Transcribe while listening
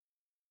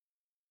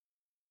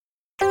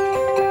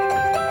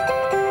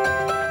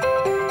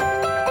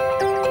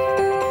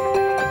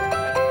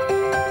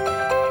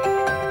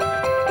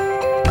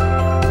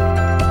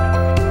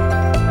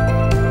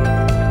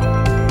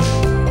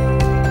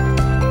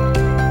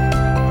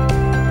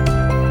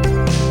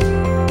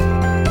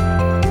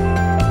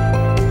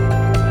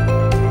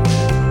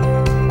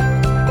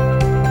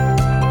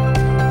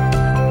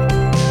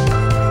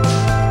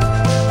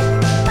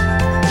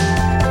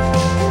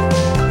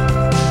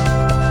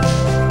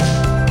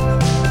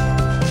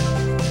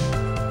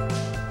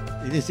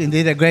It's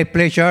indeed a great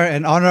pleasure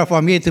and honor for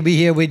me to be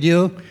here with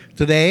you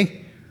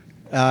today.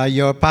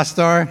 Your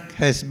pastor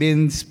has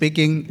been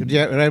speaking,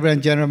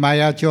 Reverend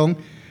Jeremiah Chung,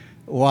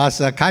 was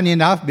kind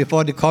enough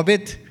before the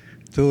COVID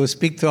to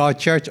speak to our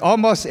church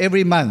almost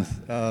every month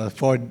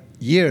for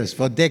years,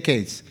 for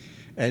decades.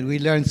 And we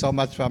learned so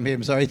much from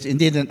him. So it's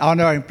indeed an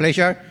honor and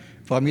pleasure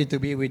for me to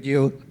be with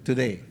you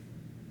today.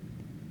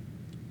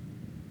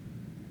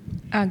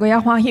 ก็อยา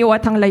ก欢喜ว่า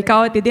ทางไลก้า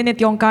ที่ได้ใน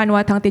ที่องค์การว่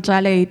าทางที่จะ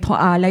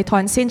ไลทอ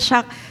นเส้น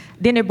ชัก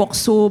ได้ในบอก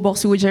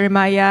สูเจอร์ม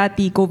ายา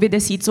ที่โควิด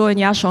สิโจน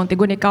ยาชงที่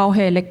กุนเก้าเฮ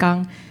เลกัง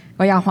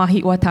ก็อยาก欢喜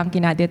ว่าทางกิ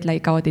นาเด็ดไล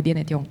ก้าที่ได้ใ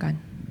นที่องค์การ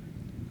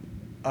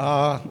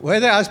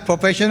Whether as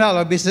professional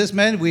or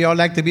businessmen, we all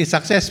like to be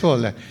successful.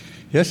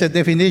 Here's a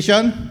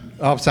definition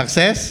of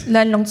success. แล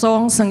ะลงจง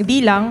สังดี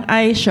หลังไอ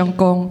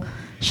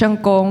成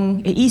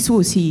功意思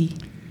是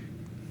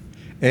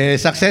A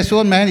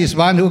successful man is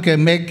one who can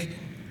make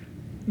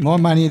more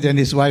money than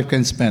his wife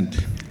can spend.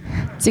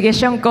 这个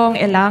成功的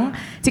人，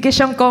这个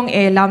成功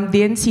的男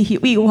人是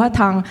为有法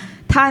通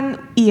赚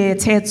伊的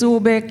车子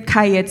要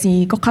开的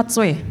钱搁较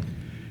多。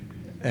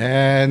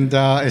 And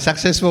a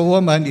successful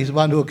woman is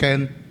one who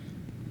can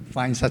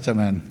find such a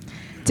man.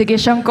 这个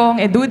成功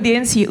的女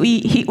人是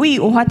为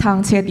有法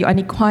通找到安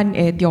尼款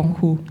的丈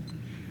夫。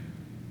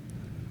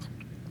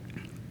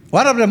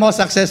 One of the most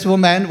successful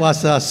men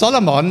was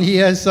Solomon. He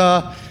has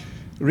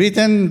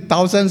written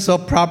thousands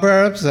of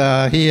proverbs.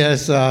 He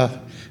has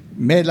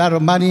made a lot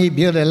of money,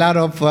 built a lot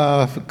of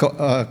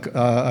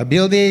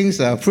buildings,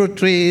 fruit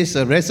trees,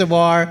 a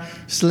reservoir,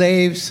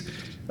 slaves,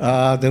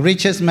 the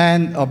richest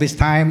man of his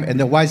time and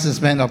the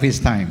wisest man of his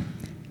time.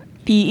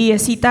 第一个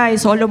时代，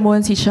所罗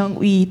门是成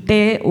为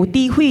第有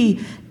智慧、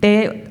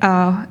第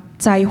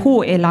财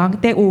富的人，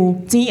第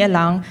有钱的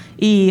人，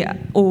伊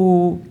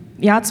有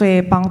也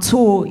侪帮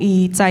助，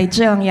伊财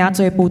政也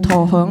侪不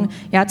投降，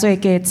也侪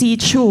嘅基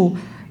础，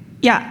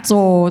也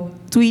做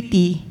水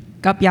池，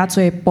甲也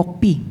侪伏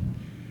笔。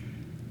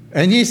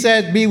 And he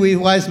said, "Be we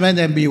wise men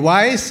and be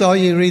wise." So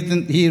he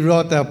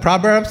wrote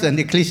Proverbs and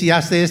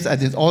Ecclesiastes at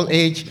his old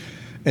age.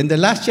 And the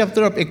last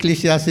chapter of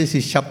Ecclesiastes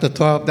is chapter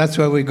 12. That's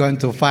where we're going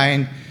to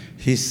find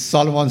his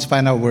Solomon's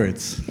final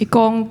words. 伊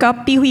讲甲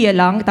智慧的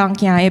人，当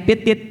行会必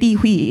得智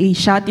慧，伊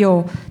写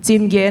着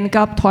箴言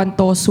甲传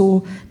道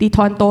书，伫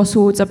传道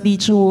书12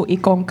处，伊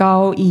讲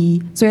到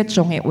伊最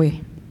终的话。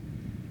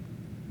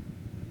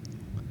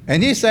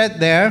 And he said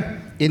there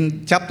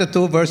in chapter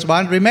 2, verse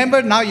 1,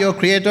 "Remember now your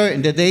Creator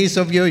in the days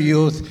of your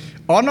youth.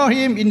 Honor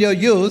him in your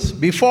youth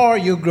before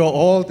you grow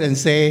old and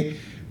say,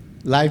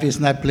 life is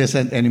not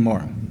pleasant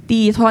anymore."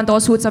 伫传道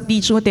书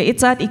12处第一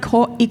节，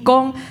伊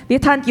讲你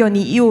趁着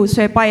年幼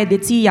衰败的日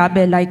子也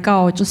未来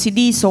到，就是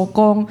你所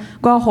讲，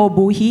我毫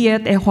无喜悦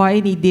的怀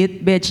你日，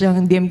未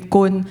将念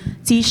君，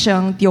只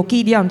想着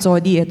纪念做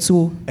你的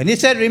主。 And he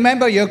said,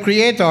 "Remember your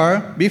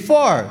Creator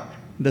before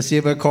the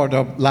silver cord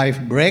of life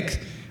breaks,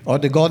 or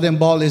the golden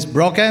ball is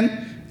broken,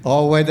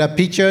 or where the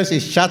pitcher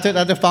is shattered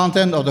at the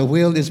fountain, or the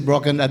wheel is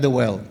broken at the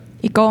well."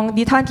 伊讲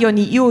你趁着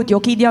年幼着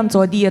纪念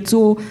做你的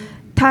主。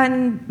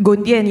 趁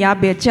云烟也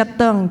未折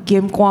断，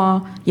金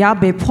冠也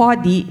未破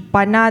裂，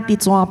板仔伫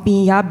泉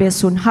边也未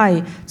损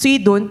害，水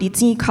轮伫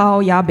井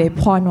口也未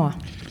破烂。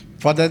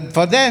For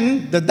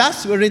then the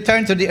dust will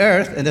return to the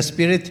earth, and the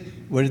spirit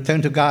will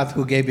return to God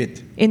who gave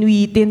it. 因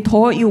为尘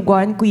土有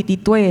缘归伫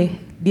地，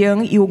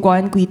灵有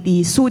缘归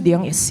伫属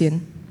灵的神。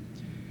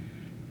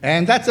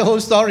 And that's the whole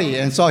story.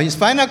 And so his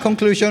final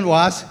conclusion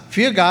was,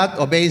 fear God,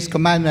 obey his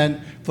commandment,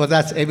 for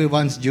that's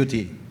everyone's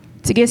duty.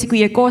 这个是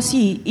规个故事，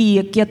伊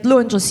的结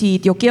论就是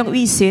着敬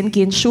畏神，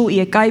坚守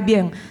伊的诫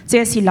命，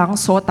这是人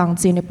所当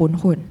尽的本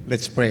分。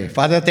 Let's pray.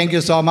 Father, thank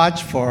you so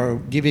much for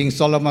giving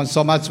Solomon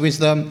so much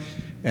wisdom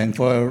and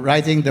for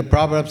writing the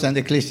Proverbs and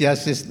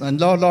Ecclesiastes. And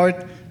Lord,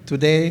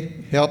 today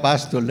help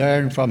us to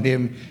learn from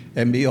him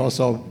and be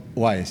also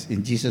wise.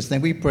 In Jesus'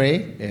 name we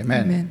pray.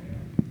 Amen. Amen.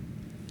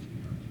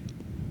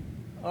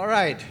 All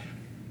right.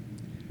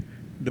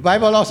 The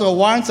Bible also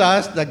warns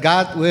us that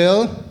God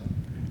will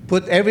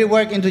put every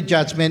work into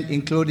judgment,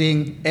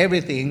 including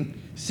everything,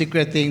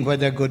 secret thing,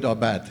 whether good or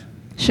bad.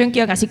 圣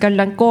经也是跟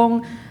人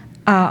讲，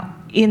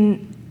因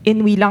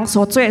为人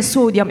所做的事，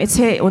念一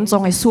切恩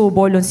重的事，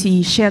无论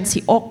是善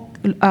是恶，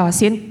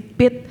善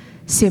必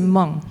善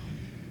梦。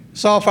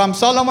 So from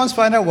Solomon's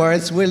final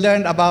words, we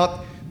learn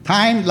about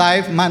time,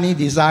 life, money,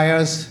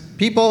 desires,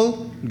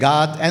 people,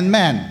 God, and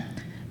man.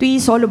 对于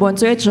所罗门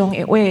最重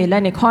的话，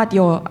咱会看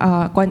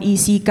到关于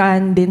时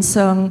间、人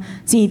生、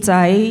钱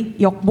财、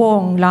欲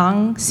望、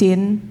人、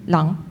神、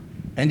人。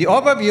 And the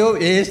overview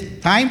is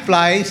time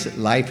flies,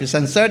 life is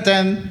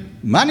uncertain,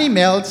 money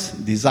melts,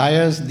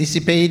 desires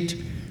dissipate,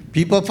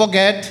 people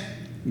forget,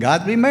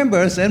 God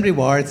remembers and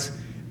rewards,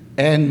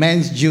 and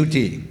man's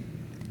duty.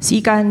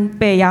 時間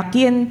白也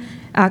緊，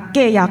假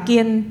也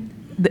緊，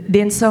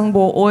人生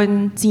無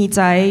穩，錢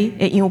財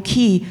會揚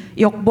起，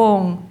欲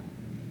望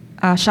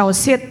消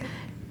失，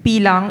被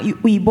人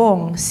遺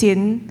忘，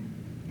神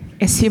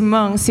會心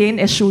望，神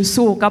會事事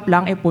甲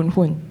人會本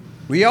分。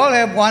 We all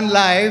have one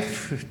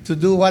life to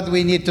do what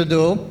we need to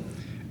do,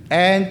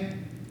 and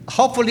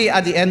hopefully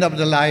at the end of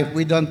the life,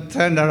 we don't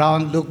turn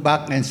around, look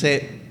back, and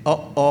say,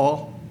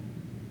 oh,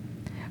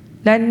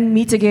 咱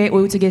มี这个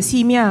有这个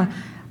生命，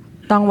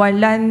当晚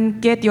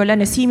咱给掉咱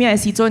的生命的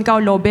时阵，到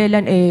路边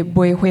咱会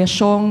袂回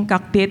想各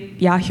地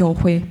也后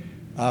悔。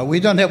we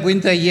don't have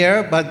winter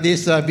here, but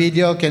this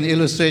video can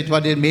illustrate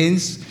what it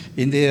means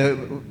in the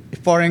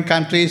foreign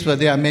countries where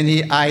there are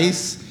many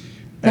ice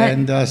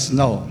and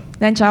snow.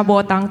 咱家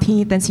无冬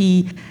天，但是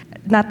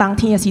那冬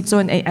天的时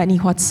阵会安尼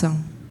发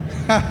生。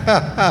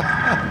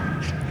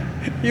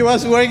He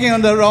was working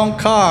on the wrong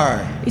car.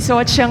 伊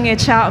所乘的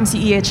车，毋是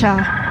伊的车。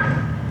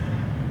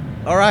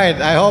All right,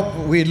 I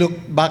hope we look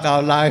back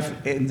our life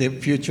in the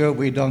future,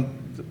 we don't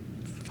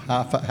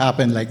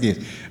happen like this.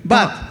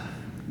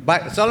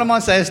 But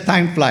Solomon says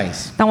time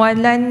flies. 当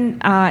晚咱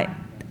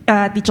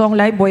伫将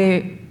来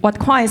袂活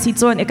看的时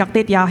阵，会各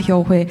地也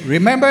后悔。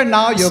Remember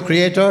now your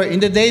Creator in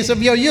the days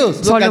of your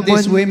youth. Look at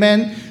these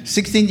women,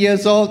 16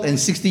 years old and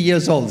 60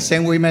 years old.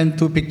 Same women,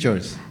 two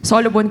pictures.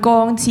 所羅門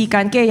講：時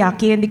間嘅也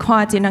見，你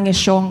看這樣嘅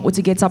相，有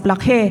一個16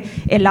歲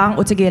嘅人，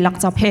有一個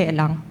60歲嘅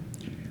人。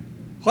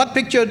What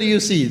picture do you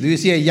see? Do you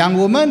see a young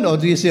woman or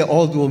do you see an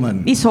old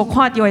woman? 你所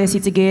看到嘅是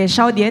一個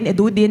少年嘅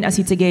女人，還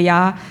是一個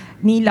也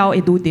年老嘅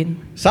女人？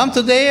 Some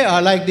today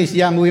are like this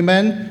young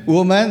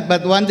woman,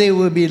 but one day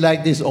will be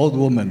like this old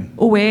woman.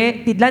 有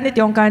嘅喺咱嘅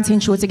中間親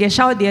像一個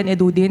少年嘅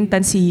女人，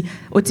但是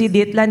有一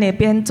日咱會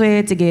變做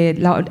一個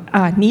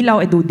年老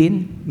嘅女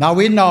人。Now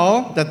we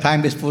know that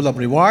time is full of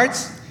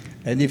rewards,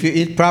 and if you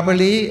eat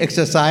properly,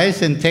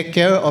 exercise, and take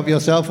care of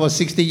yourself for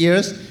 60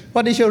 years,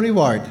 what is your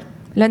reward?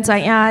 咱知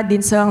影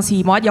人生是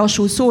冇有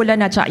舒適，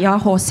咱啊食藥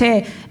好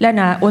些，咱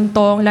啊運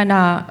動，咱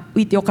啊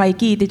為着家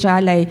己佇遮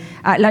嚟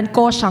咱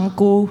過上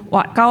久，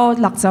活到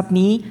60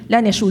年，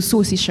咱嘅舒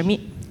適是什麼？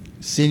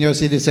 Senior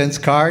Citizens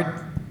Card,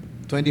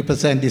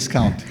 20%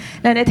 discount.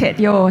 咱會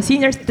摕到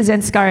Senior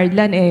Citizens Card，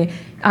咱會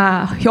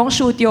享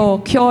受到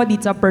扣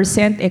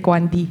20% 嘅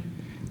管理。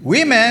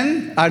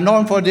Women are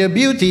known for their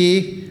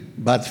beauty,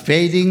 but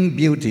fading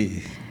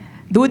beauty.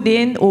 女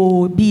人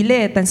有美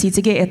麗，但是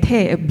這個會體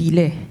嘅美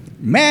麗。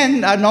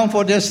Men are known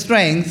for their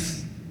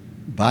strength,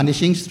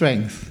 vanishing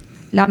strength.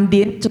 男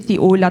人就是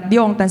有力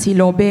量，但是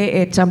路邊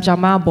會漸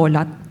漸無力。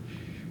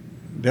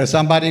 There's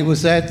somebody who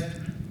said,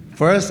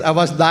 first I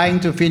was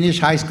dying to finish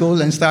high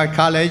school and start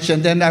college,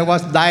 and then I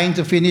was dying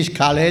to finish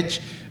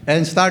college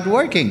and start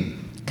working.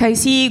 開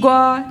始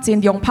我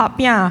真用拍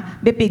拼，要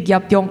畢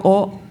業中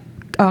學，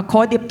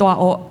考入大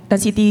學，但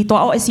是伫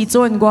大學嘅時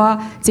陣，我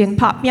真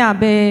拍拼要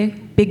畢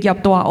業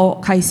大學，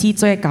開始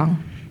做工。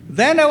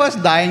 Then I was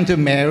dying to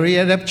marry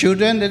and have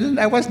children, and then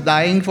I was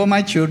dying for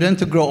my children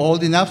to grow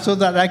old enough so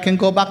that I can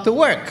go back to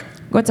work.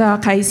 我就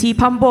開始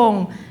盼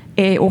望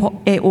會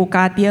有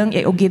家庭，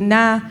會有囡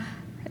仔，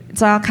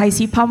就開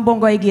始盼望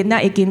我嘅囡仔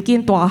會漸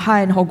漸大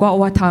漢，互我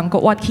活通，我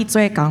活去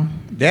做工。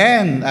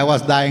 Then I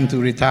was dying to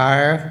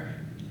retire,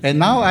 and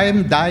now I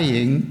am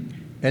dying,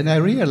 and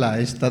I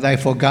realized that I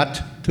forgot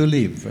to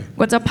live.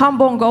 我就盼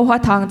望我活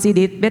通一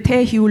日要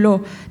退休咯，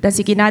但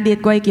是今仔日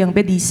我已經要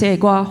離世，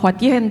我發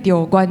現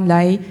到原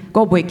來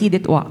我袂記得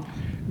活。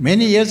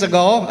 Many years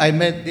ago, I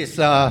met this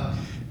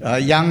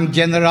young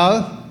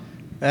general,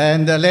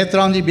 and later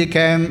on he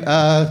became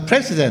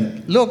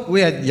president. Look,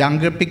 we had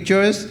younger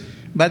pictures,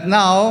 but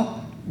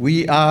now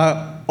we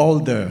are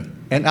older.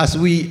 And as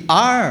we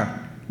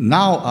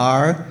now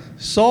are,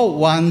 so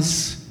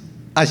once,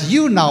 as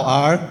you now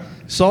are,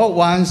 so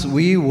once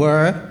we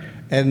were,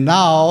 and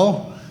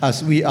now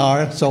as we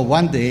are, so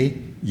one day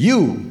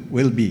you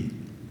will be.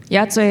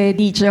 也做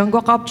議長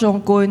國甲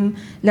將軍，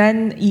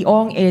咱以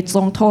往嘅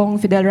總統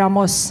Fidel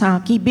Ramos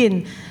見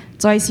面，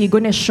在是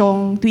阮嘅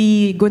上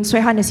對阮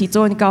細漢嘅時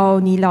陣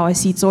到年老嘅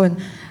時陣，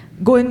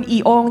阮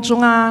以往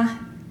中恁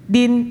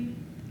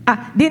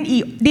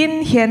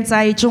現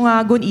在中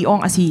阮以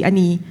往也是安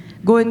尼，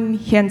阮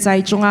現在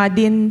中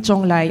恁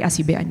將來也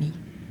是要安尼。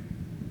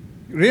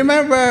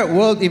 Remember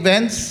world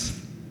events?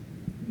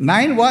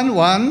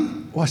 9/11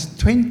 was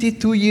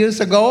 22 years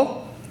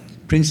ago.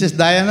 Princess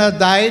Diana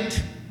died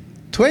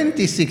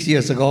 26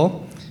 years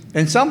ago.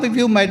 And some of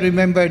you might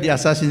remember the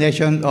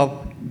assassination of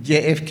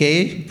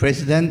JFK,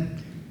 president.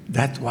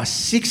 That was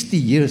 60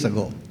 years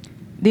ago.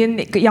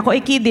 Then 若果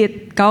記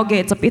得9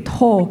月11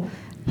號，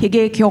迄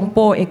個恐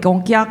怖嘅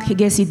攻擊，迄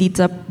個是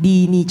22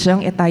年前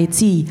嘅代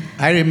誌。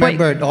 I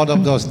remembered all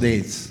of those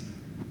days.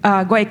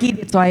 我會記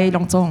得在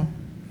隆重。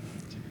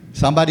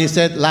 Somebody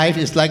said life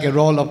is like a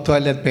roll of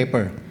toilet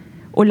paper.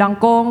 有人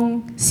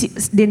講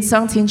人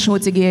生親像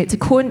一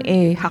捆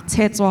嘅黑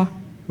車紙，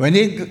 When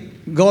it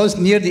goes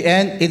near the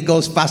end, it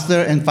goes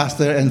faster and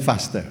faster and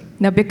faster.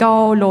 若要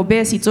到路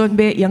邊時陣，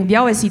要用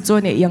了嘅時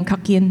陣會用較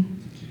緊。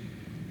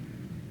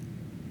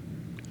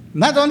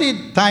 Not only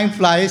time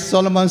flies,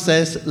 Solomon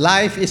says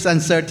life is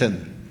uncertain.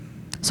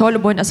 所羅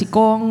門也是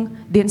講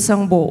人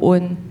生無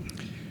穩。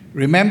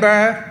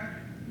 Remember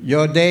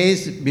your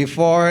days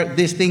before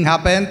this thing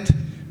happened,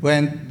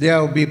 when there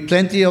will be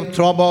plenty of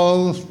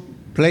trouble,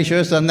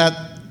 pleasures are not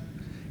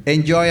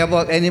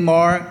enjoyable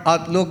anymore,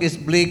 outlook is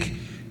bleak,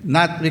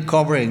 not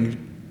recovering.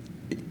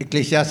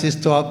 Ecclesiastes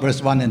 12,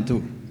 verse 1 and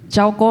 2. เ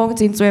จ้ากง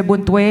จินจวยบุ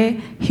ญตัว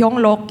หิอง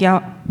ลกยา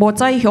บ่ใ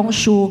จหิอง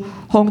ชู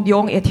หงย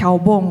งเอแถว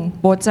บง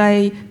บ่ใจ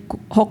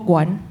หกหว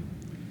น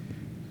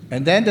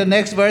And then the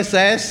next verse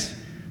says,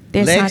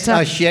 legs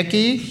are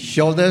shaky,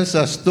 shoulders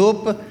are stoop,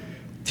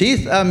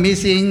 teeth are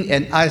missing,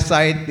 and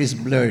eyesight is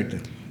blurred.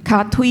 ขา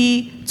ทุย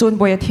จุน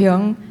บ่อยเถียง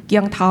เกี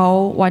ยงเท้า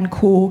วัน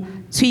คู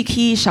ชุย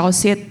ขี้เฉา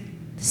เสร็จ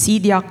สี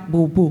เดียก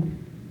บูบู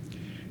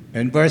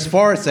And verse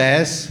 4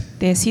 says,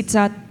 แต่สิ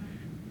จัด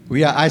we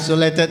are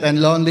isolated and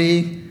lonely.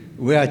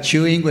 We are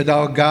chewing with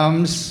our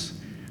gums,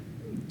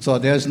 so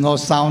there's no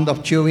sound of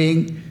chewing.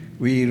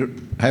 We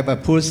have a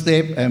poor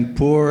sleep and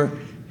poor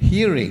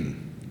hearing.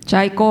 ใจ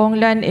กอง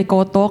เล่นเอโก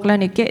โตกเล่น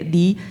เอเกะ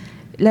ดี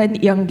เล่น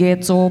ยังเก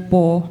โจโป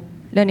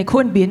เล่นเอคุ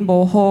ณบินโบ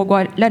โฮกว่า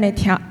เล่นเอ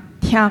เที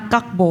ยกั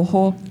กโบโฮ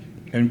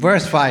And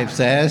verse 5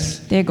 says,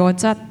 แต่ก็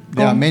จัด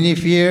there are many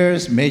fears,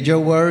 major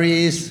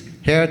worries,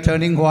 hair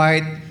turning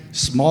white,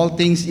 small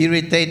things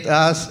irritate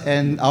us,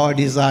 and our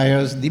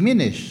desires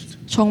diminished.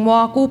 ชงว่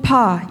ากู้ผ้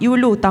ายู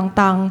ลู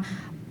ต่าง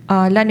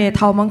ๆและในเ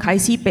ท่ามังไค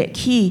ซีเปะ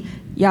ขี้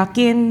อยาก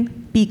กิน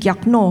ปีกยั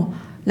กโน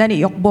และใน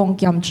ยกบง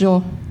ยำโจ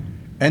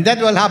And that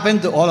will happen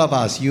to all of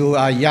us. You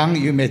are young,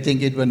 you may think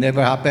it will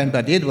never happen,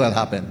 but it will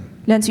happen.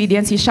 เล่นสวีเด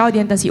นสีเช้าเดี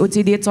ยนแต่สีอุ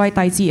จิเดียจอยไต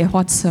จีเอฮ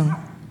อตซึง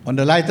On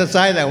the lighter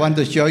side, I want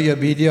to show you a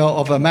video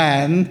of a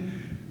man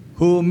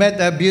who met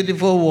a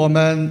beautiful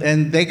woman and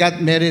they got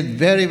married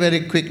very,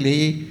 very quickly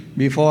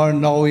before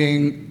knowing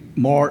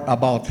more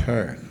about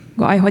her.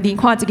 ก็ไอฮอดิน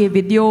ข้อจะเก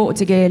วิดีโอ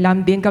จะเกล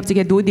ำดินกับจะเก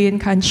ดูดิน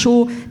คันชู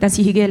แต่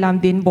สีฮิเกล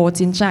ำดินโบ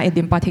จินจ้าเอ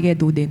ดินปาเทเก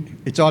ดูดิน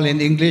It's all in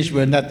English,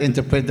 we'll not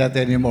interpret that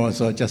anymore,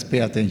 so just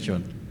pay attention.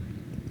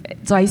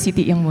 จอยสิ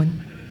ติยังมุน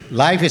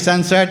Life is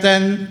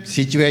uncertain,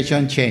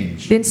 situation change.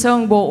 ดินเซิง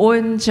โบอุ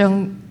น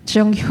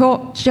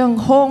จึง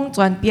ฮงจ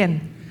วนเปลี่ยน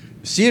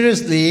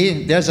Seriously,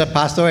 there's a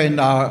pastor in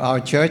our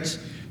church,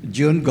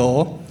 June Go.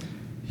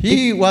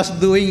 He was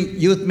doing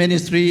youth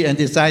ministry and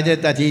decided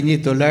that he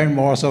needed to learn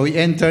more, so he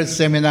entered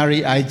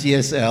seminary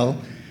IGSL,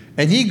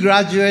 and he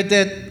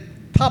graduated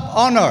top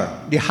honor,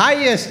 the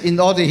highest in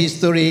all the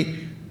history,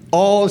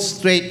 all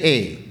straight A.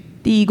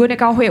 ตีกุน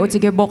เกาเฮอจะ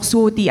เกบอกสู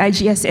ตี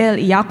IGSL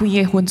อยากวิเย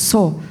หุนโซ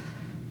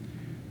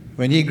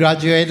When he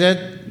graduated,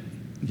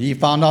 he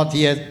found out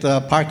he had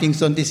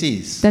Parkinson's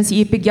disease. แต่สี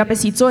ปิกยาไป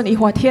สีจนอี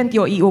หัวเทียนเตี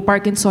ยวอีโอพา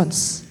ร์กินสัน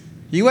ส์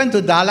He went to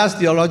Dallas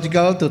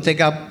Theological to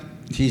take up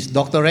his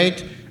doctorate.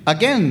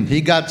 Again, he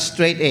got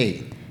straight A.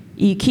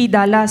 อีคี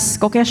ดัลลัส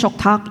ก็แค่ชก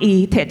ทักอี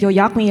เทตโย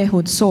ยักวิเยหุ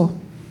นโซ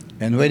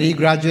And when he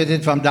graduated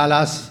from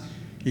Dallas,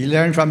 he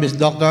learned from his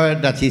doctor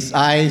that his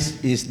eyes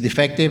is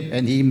defective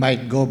and he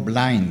might go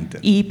blind.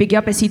 อีปิกยา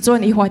ไปสีจน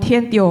อีหัวเทีย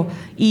นเตียว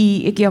อี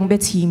เกียงเบ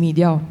ชีมีเ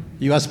ดียว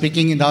He was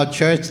speaking in our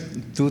church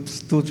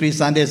 3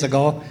 Sundays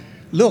ago.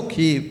 Look,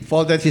 he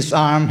folded his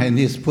arm and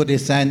he's put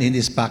his hand in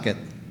his pocket.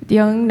 เตี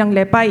ยงนังเล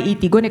ไปอี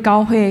ตีกุนเกา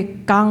เฮ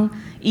กัง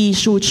อี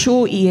ชูชู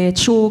อี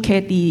ชูเค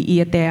ตีอี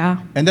เตะ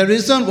And the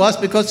reason was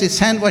because his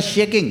hand was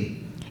shaking.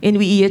 เอ็น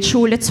วีอีชู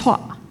เลชวะ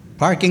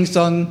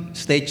Parkinson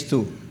stage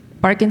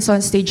 2. พาร์กินสัน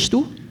สเตจ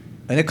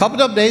2 And a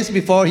couple of days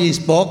before he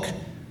spoke,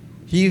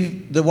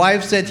 the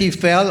wife said he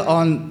fell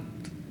on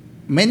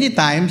many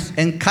times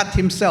and cut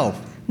himself.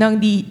 นาง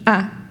ดี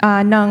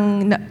น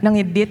างเ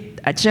อดิต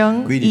เจิง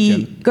อี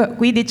ก็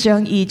กุยดิเจิง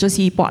อีจะ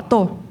สีปอโต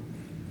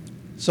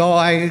So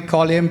I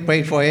called him,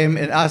 prayed for him,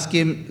 and asked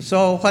him, so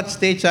what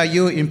stage are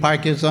you in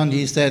Parkinson?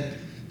 He said,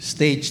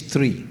 stage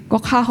 3. ก็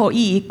ข้าเขา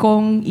อีก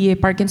งอี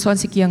พาร์กินสัน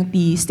สิเกียง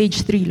ตี stage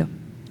 3 แล้ว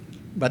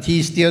But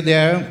he's still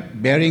there,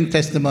 bearing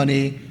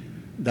testimony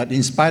that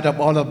in spite of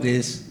all of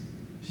this,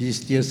 he's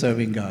still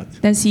serving God.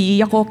 แต่สี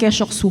ยาโกแกช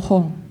กสุฮ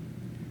ง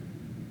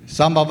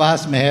Some of us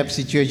may have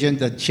situations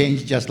that change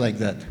just like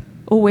that.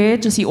 โอเว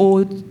จะสีโอ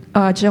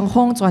เจิงฮ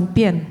งจวนเป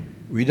ลี่ยน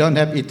We don't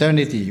have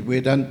eternity.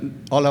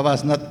 All of us,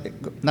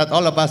 not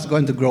all of us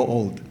going to grow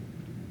old.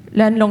 แ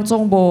ละลงจ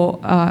งโบ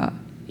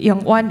ยัง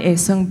อ้วน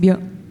เซิงเบีย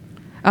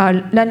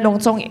และลง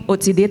จงอุ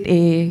จิดิต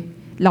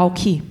เลา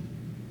คี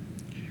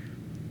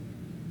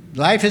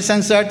Life is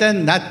uncertain,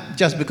 not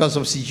just because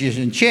of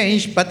situation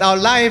change, but our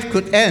life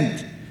could end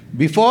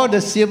before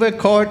the silver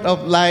cord of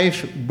life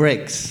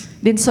breaks.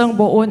 ดินเซิงโ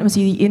บอุนมัน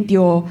สีอินเตี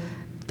ยว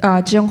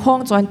เจียงฮง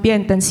จวนเปลี่ยน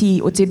แต่สี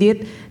อุจิดิต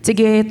จะเ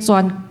กจว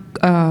น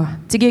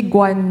จะเกก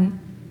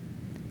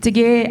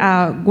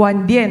วน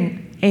เดียน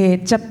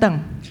จัดตั้ง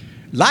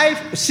Life,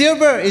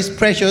 silver is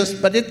precious,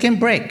 but it can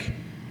break.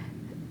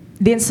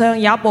 ดินเซิง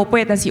ยาโปเป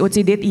แต่สีอุ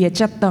จิดิต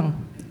จัดตั้ง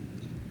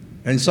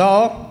And so,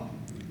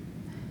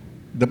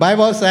 the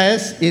Bible says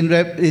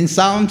in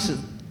Psalms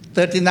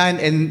 39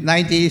 and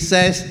 90, it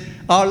says,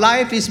 our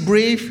life is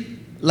brief,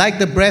 like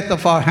the breath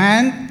of our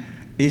hand.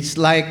 It's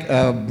like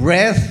a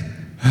breath,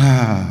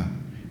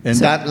 and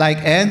that like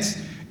ends.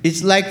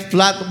 It's like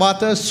flood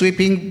water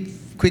sweeping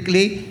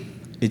quickly.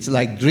 It's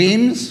like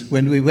dreams.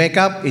 When we wake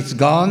up, it's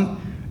gone.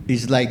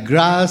 It's like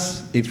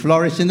grass. It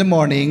flourishes in the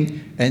morning,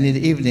 and in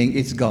the evening,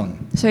 it's gone.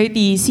 所以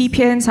第四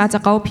篇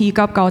39篇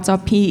及90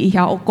篇以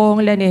下我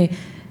講咧呢，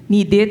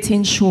你哋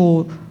清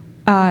楚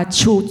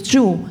處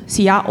主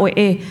是也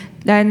會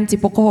咱只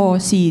不過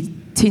是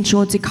清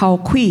楚一口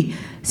氣，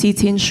是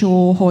亲像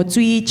河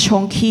水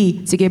冲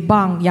起，一个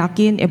网也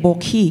紧会无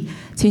起，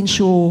亲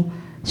像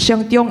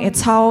城中的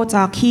草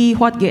早起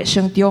发热，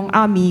城中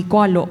暗暝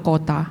挂落高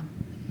大。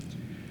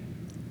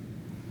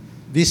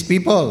These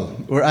people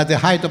were at the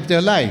height of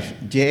their life.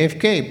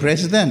 JFK,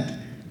 President.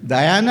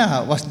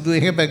 Diana was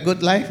doing have a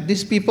good life.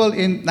 These people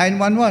in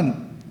 911,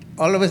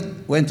 all of us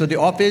went to the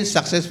office,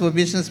 successful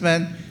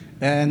businessmen,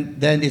 and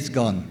then it's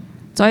gone.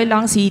 在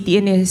人是伫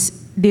因的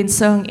人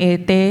生的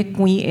第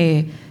关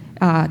的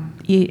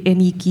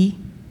年纪，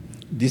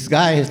 This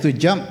guy has to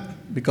jump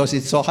because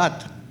it's so hot.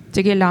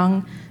 这个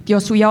人就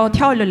需要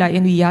跳落来，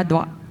因为也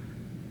热。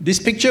 This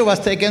picture was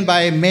taken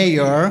by a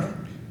mayor,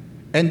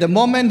 and the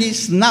moment he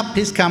snapped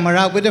his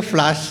camera with a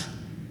flash,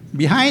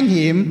 behind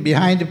him,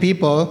 behind the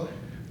people,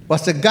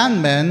 was a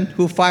gunman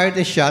who fired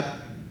a shot,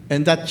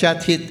 and that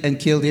shot hit and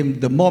killed him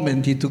the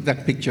moment he took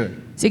that picture.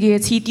 这个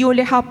市长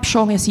咧合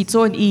相的时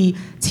阵，伊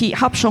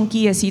合相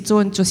机的时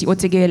阵，就是有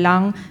一个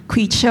人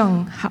开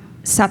枪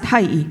杀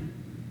害伊。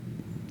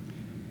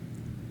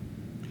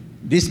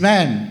 This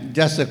man,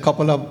 just a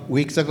couple of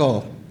weeks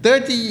ago,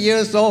 30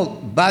 years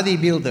old,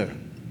 bodybuilder.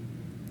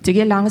 这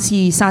个人是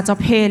30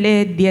岁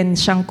咧练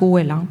上久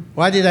的人。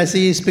 Why did I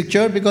see his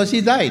picture? Because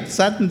he died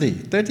suddenly,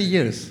 30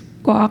 years.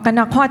 我敢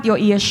若看到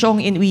伊的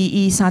相，因为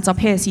伊30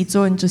岁的时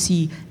阵就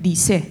是离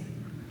世。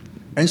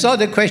 And so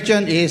the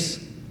question is,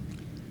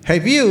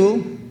 have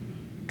you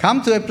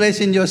come to a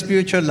place in your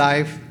spiritual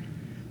life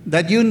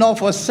that you know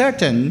for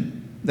certain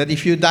that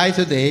if you die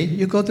today,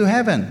 you go to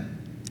heaven?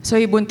 所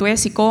以问题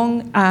是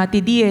讲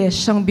伫你的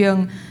生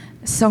命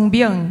属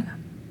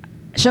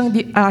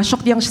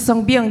灵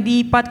生命，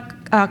你捌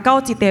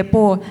到一地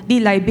步，你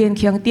内面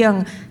肯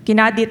定，今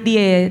仔日你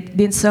的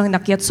人生若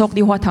结束，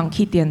你法通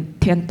去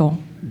天堂。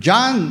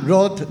 John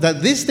wrote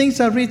that these things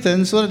are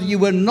written so that you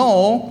will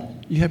know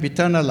you have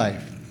eternal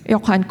life. 約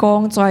翰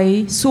講在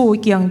書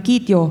已經記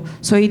着，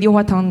所以你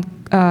法通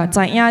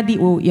知影你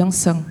有永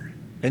生。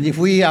 And if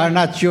we are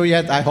not sure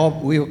yet, I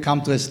hope we will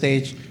come to a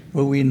stage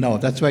where we know.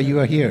 That's why you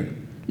are here.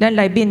 咱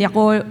內邊一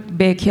個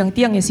未肯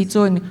定嘅時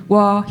陣，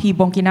我希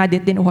望今仔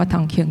日你有法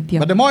通肯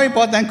定。 But the more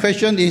important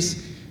question is,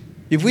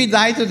 if we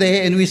die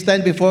today and we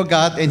stand before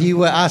God and He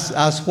will ask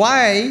us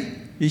why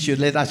He should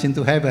let us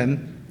into heaven,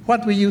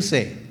 what will you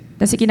say?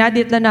 但是今仔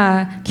日咱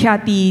徛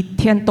佇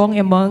天堂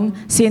嘅門，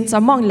先怎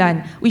問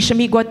咱為什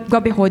麼我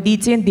要互你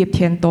進入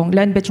天堂？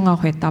咱要怎樣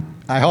回答？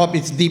 I hope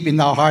it's deep in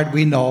our heart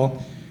we know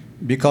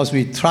because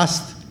we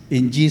trust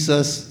in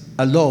Jesus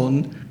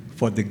alone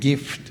for the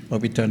gift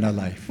of eternal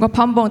life. 我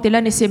盼望伫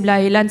咱嘅心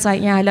內，咱知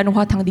影咱有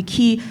法通入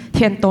去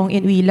天堂，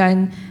因為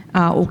咱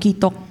有基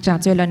督成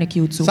做咱嘅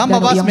救主。 Some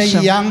of 咱 us 有永 may be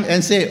生。 young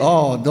and say,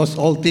 "Oh, those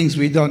old things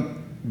we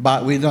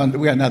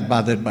are not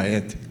bothered by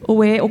it."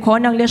 有可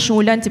能咧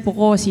想咱只不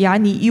過是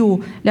安尼有，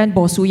咱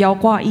無需要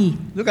掛意。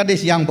 Look at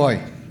this young boy.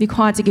 你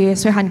看這個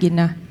細漢囡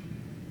仔，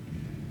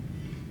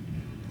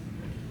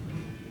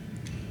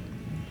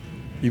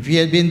 If he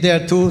had been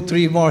there 2,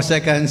 3 more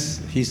seconds,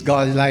 his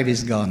life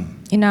is gone.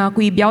 伊若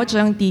幾秒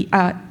鐘佇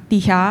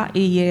遐，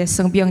伊嘅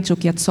生命就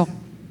結束。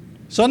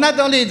 So not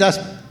only does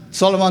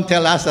Solomon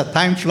tell us that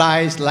time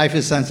flies, life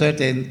is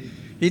uncertain,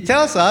 he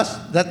tells us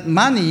that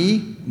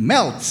money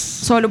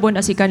melts. 所羅門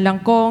也是跟人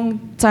講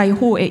財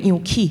富會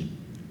揚起。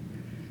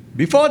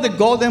 Before the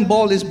golden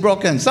bowl is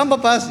broken, some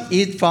of us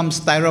eat from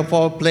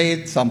styrofoam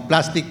plate, some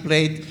plastic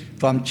plate,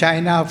 from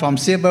China, from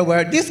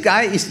silverware. This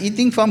guy is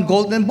eating from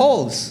golden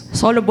bowls.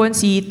 所羅門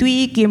是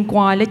對金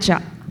冠咧食，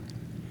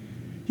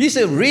 He's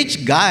a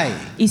rich guy.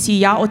 伊是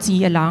也有錢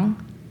嘅人，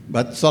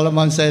 But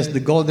Solomon says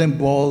the golden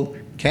bowl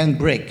can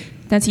break.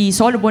 但是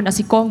所羅門也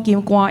是講金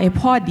冠會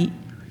破裂。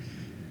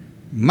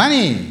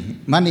 Money,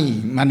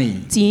 money, money.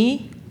 錢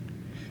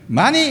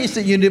Money is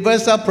the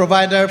universal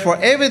provider for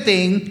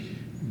everything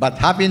but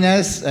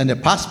happiness and a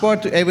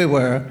passport to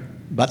everywhere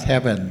but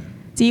heaven.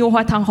 只有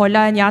法通互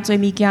咱也做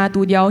物件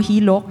除了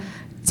喜樂，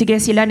這個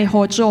是咱嘅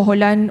好處，互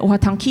咱有法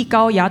通去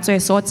到也做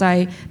所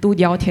在除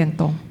了天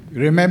堂。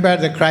 Remember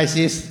the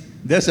crisis?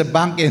 There's a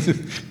bank in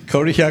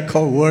Korea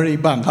called Worry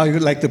Bank. How you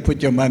like to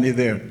put your money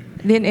there?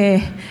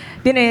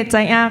 恁會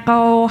知影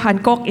到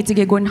韓國一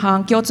個銀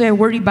行叫做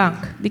Worry Bank，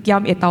你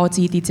兼會投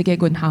資伫這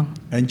個銀行。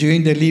 And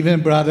during the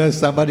Lehman Brothers,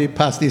 somebody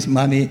passed this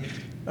money.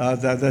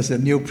 There's a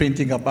new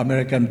printing of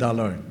American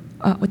dollar.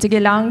 有一個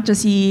人就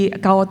是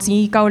交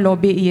錢交落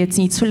邊伊嘅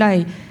錢出來，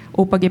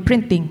有別個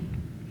printing。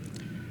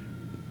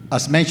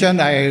 As mentioned,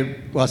 I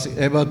was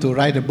able to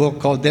write a book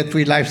called Debt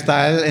Free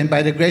Lifestyle, and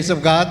by the grace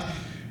of God,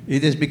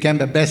 it has become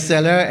a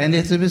bestseller, and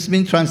it has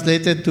been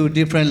translated to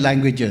different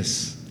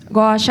languages.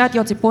 我寫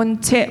咗一本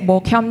冊，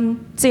無欠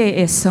債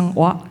嘅生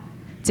活，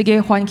這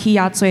個翻起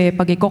也做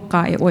別個國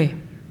家嘅話。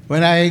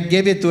 When I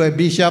gave it to a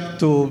bishop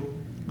to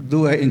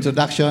do an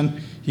introduction,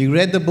 he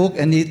read the book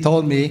and he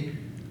told me,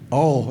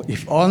 "Oh,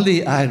 if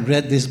only I had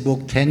read this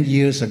book 10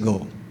 years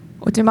ago."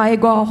 我即擺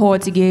我互一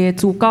個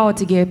主教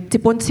一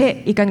本冊，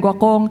伊跟我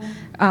講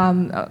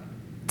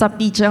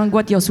，12章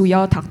我就需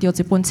要讀到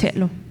這本冊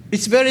咯。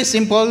 It's very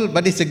simple,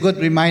 but it's a good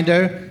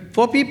reminder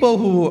for people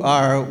who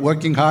are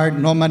working hard,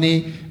 no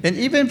money, and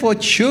even for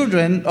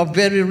children of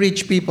very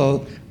rich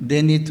people,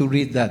 they need to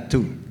read that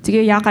too. 这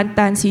个也简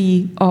单是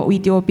为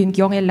着贫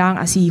穷的人，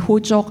也是富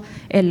足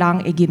的人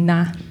会囡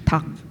仔读。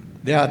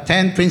 There are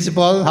 10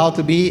 principles how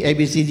to be A,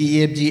 B, C, D,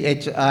 E, F, G,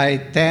 H, I,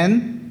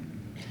 10.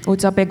 有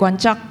十八原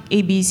則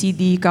A B C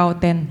D 到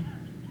10，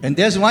 And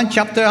there's one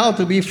chapter how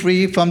to be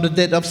free from the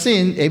debt of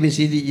sin, A, B,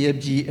 C, D, E, F,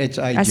 G, H,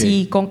 I, 也是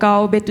J. 講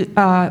到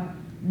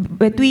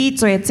要對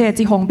罪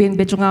這方面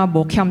要怎樣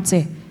無欠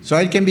債。 So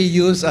it can be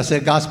used as a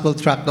gospel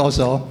tract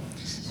also.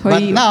 所 But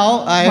以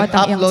now I 我 have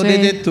當用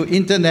uploaded 這 it to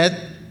internet,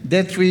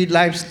 Debt-Free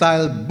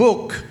Lifestyle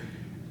book,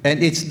 and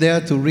it's there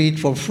to read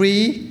for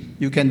free.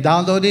 You can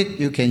download it,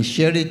 you can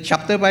share it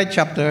chapter by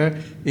chapter.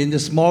 In the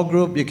small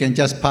group, you can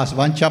just pass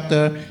one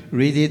chapter,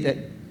 read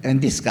it, and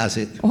discuss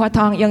it. 有法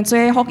通用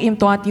這福音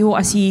大條，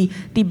也是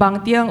佇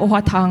網頂有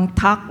法通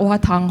讀，有法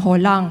通互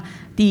人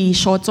佇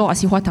所做，也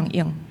是法通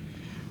用。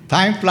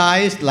 Time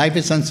flies,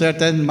 life is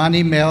uncertain,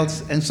 money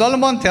melts, and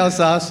Solomon tells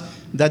us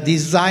that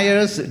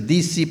desires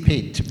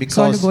dissipate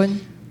because Solomon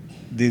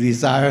the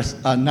desires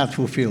are not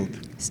fulfilled.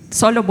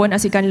 所羅門也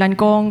是跟人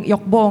講，欲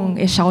望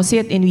會消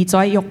失，因為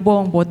在欲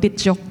望無得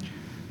着。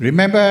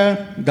 Remember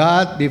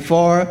that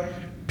before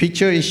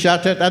pitcher is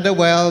shattered at the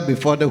well,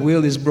 before the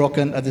wheel is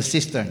broken at the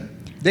cistern.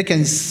 They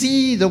can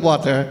see the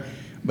water,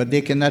 but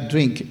they cannot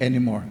drink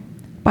anymore.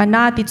 ปัญห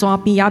าที่จอ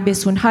ปี也被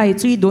損害，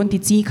水輪ที่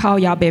支靠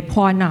也被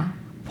破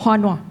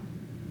爛。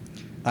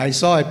 I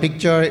saw a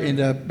picture in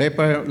the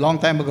paper a long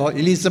time ago,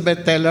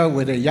 Elizabeth Taylor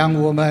with a young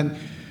woman.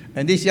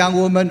 And this young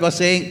woman was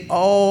saying,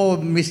 "Oh,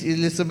 Miss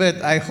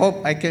Elizabeth, I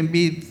hope I can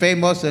be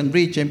famous and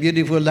rich and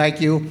beautiful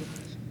like you."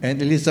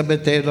 And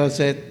Elizabeth Taylor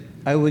said,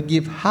 "I would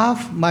give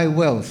half my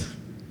wealth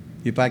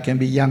if I can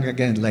be young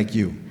again like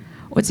you."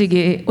 有一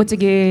個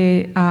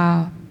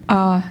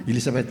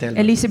Elizabeth Taylor.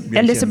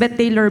 Elizabeth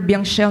Taylor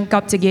表現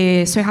及一個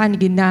細漢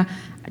囡仔，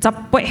十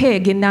八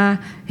歲囡仔，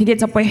迄個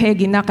十八歲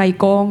囡仔佢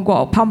講，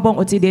我盼望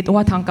有一日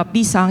我通及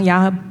你生也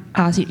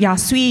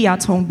水也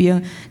聰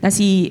明，但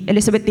是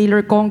Elizabeth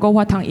Taylor 講，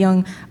我通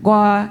用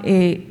我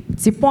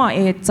一半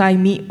的財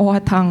物，我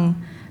通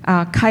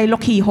開落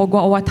去，互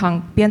我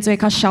通變做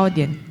較少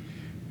點。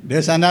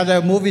 There's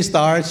another movie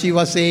star. She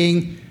was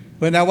saying,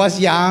 "When I was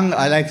young,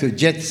 I liked to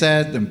jet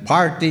set and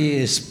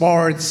party,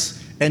 sports,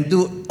 and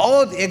do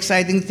all the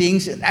exciting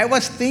things. And I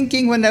was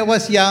thinking when I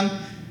was young,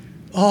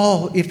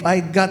 oh, if I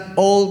got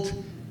old,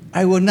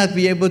 I will not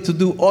be able to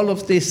do all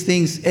of these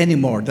things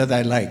anymore that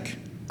I like."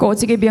 有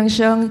一個明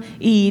星，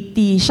伊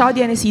佇少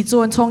年的時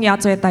陣創也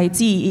做代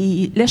志，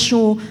伊咧想，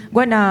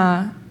我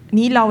若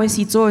年老的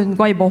時陣，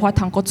我會無法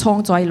通過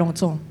創做攏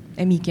總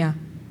的物件。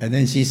 And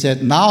then she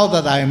said, "Now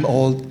that I'm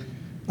old,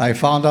 I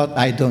found out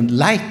I don't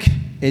like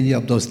any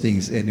of those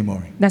things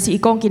anymore." 但是伊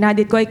講今仔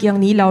日我已經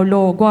年老了，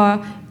我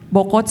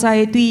無個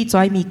再對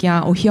做物件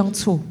有興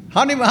趣。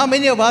 How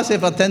many of us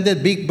have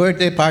attended big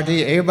birthday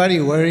party? Everybody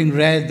wearing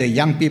red, the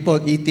young people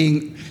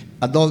eating,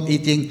 adult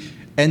eating,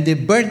 and the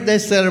birthday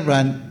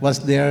celebrant was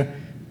there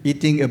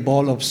eating a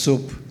bowl of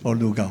soup or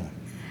lugao.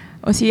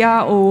 有時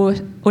有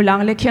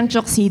人咧慶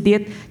祝生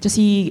日，就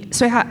是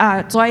做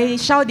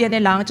少年的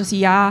人，就是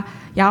也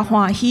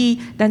歡喜，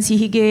但是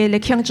迄個咧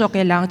慶祝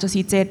的人，就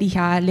是坐底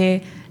下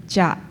咧食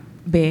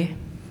飯。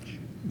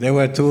 There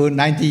were two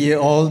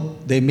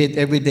 90-year-old. They meet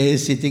every day,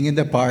 sitting in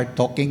the park,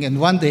 talking. And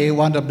one day,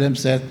 one of them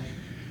said,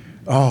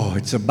 "Oh,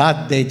 it's a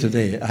bad day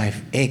today. I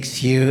have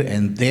aches here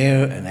and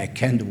there, and I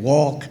can't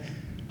walk.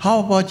 How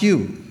about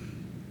you?"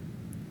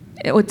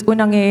 有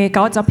兩個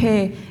90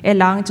歲的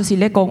人，就是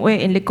咧講話，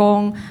因咧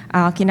講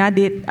今仔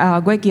日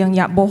我已經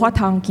也無法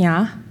通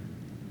行。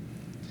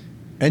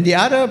 And the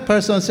other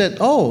person said,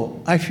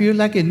 "Oh, I feel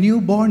like a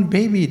newborn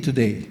baby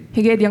today."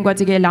 迄個另外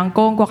一個人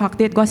講，我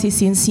覺得我是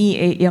新生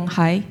的嬰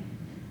孩。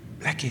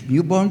 Like a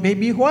newborn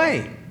baby?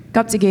 Why?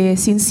 及一個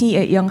新生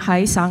的嬰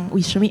孩生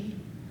為什麼？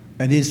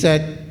 And he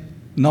said,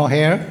 "No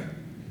hair,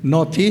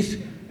 no teeth,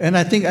 and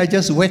I think I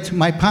just wet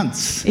my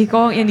pants." 伊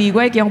講，因為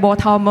我已經無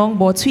頭毛、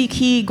無喙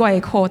齒，我的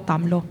褲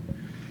淡咯。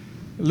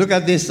 Look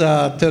at this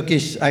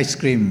Turkish ice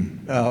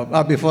cream.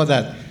 Before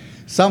that,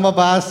 some of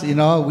us,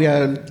 we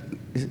are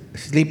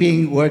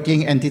sleeping,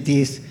 working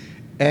entities,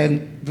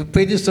 and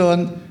pretty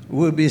soon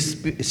we'll be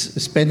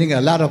spending a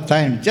lot of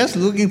time just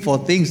looking for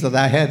things that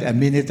I had a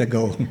minute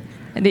ago.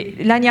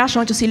 咱也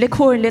想就是咧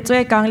困咧做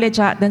工咧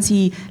食，但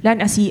是咱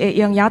也是會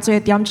用也做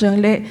點鐘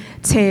咧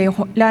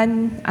找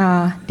咱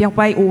頂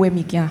擺有嘅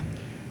物件。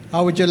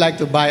 How would you like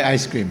to buy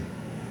ice cream?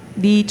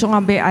 你總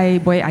係要愛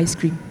買 ice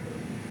cream。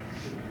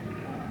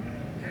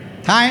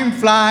 Time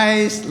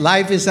flies,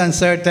 life is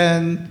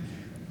uncertain,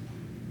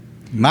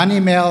 money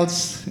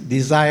melts,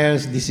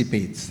 desires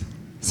dissipates.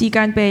 時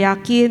間被也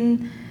緊，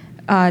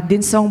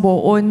人生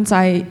無穩，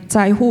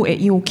在乎會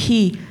揚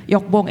起，欲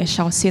望會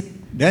消失。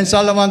 Then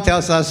Solomon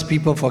tells us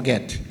people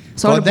forget.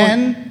 For Solomon-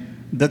 then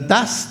the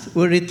dust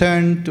will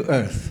return to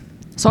earth.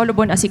 所羅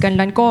門也是跟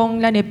咱講，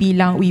咱嘅鼻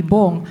人為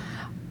忘，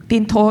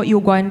頂頭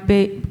有關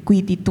被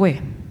歸佇底。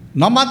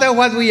 No matter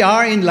what we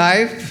are in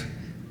life,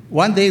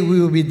 one day we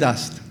will be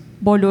dust.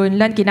 bolon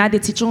lan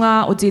kinadit si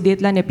chunga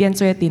utsidit lan e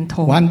pienso e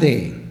tinto. One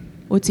day,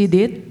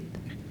 Utsidit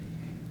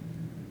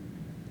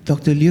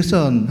Dr.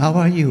 Liuson, how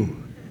are you?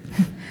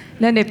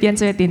 lan e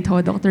pienso e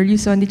tinto Dr.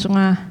 Yuson di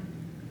chunga.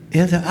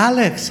 Elder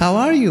Alex, how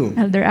are you?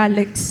 Elder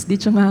Alex di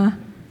chunga.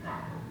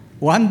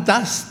 One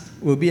dust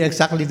will be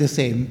exactly the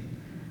same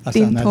as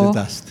Tinto another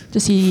dust. 就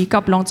是甲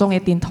long 中嘅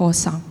tinto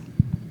sang.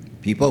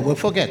 People will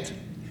forget.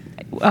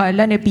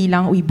 Lan e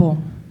pilang uibong.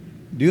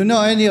 Do you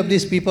know any of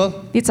these people?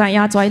 啲知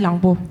影在人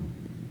不？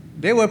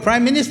 They were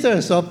prime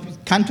ministers of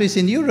countries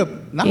in Europe.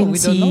 Now 因 we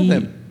是 don't know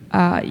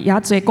them. 也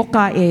做國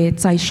家嘅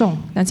在上，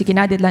但是今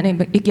日咱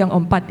已經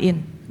唔八因。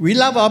 We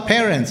love our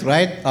parents,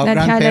 right? Our Lan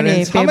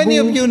grandparents. halaga, How many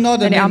of you know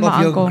the pebu, name of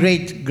ama your ako.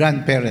 great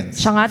grandparents?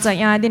 上下知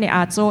影啲你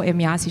阿祖嘅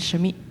名是什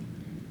麼？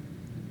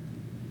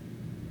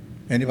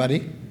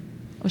 Anybody?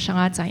 我上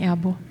下知影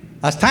不？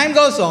 As time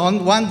goes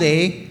on, one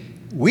day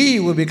we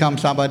will become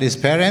somebody's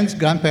parents,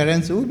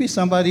 grandparents, we will be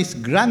somebody's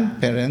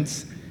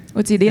grandparents.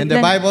 我記得 And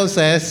the Bible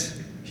says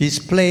his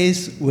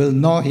place will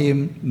know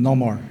him no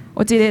more.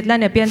 我記得咱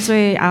會變做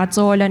阿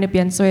祖，咱會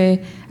變做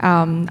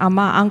阿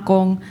媽阿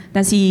公，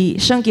但是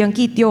聖經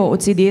記到，我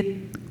記得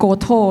國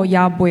土也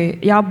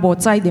無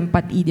再點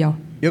八意了。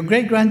 Your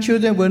great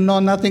grandchildren will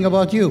know nothing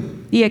about you.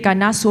 你嘅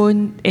囡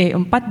孫會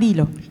唔八意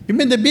咯？ You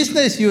mean the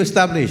business you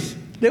establish?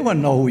 They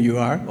won't know who you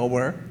are or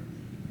were.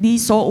 你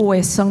所有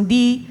嘅生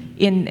意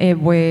因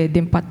會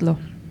點八咯？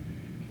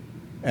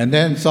 And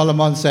then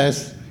Solomon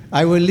says,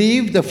 I will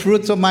leave the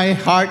fruits of my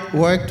hard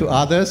work to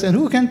others, and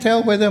who can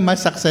tell whether my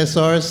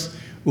successors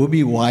will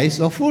be wise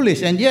or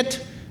foolish? And yet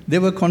they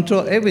will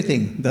control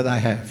everything that I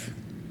have.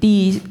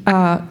 第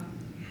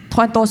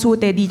傳道書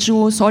第二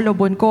章所羅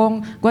門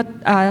講，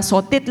我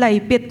所得來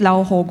別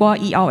留予我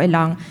以後嘅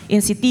人，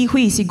因是智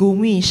慧是愚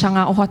昧，上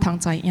下我通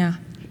知影。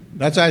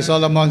 That's why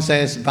Solomon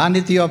says,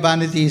 vanity of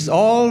vanities,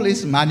 all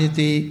is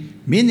vanity,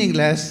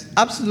 meaningless,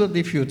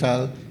 absolutely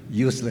futile,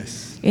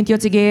 useless. 因條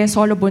一個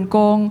所羅門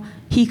講，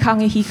虛空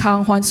嘅虛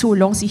空，凡事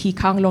攏是虛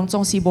空，攏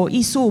總是無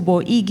意思、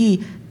無意義、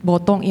無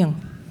當用。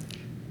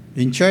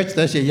 In church,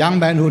 there's a young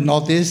man who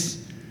noticed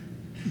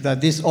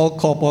that this old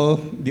couple,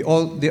 the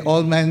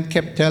old man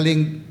kept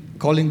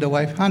calling the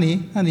wife,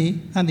 honey, honey,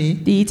 honey.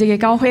 第一個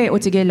教會有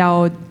一個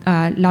老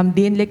男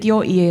人咧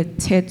叫伊嘅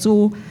妻子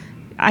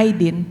愛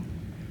人，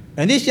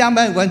 And this young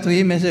man went to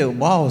him and said,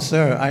 wow,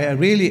 sir, I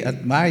really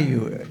admire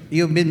you.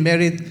 You've been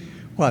married,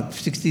 what,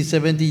 60,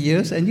 70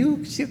 years, and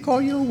you still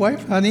call your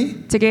wife, honey?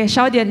 這個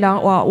少年人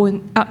話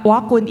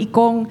講伊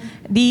講，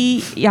你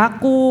也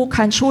顧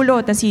看書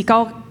咯，但是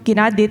到今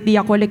仔日你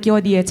也顧咧叫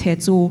你嘅妻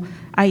子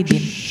愛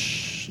人。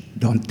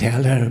 Don't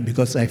tell her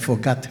because I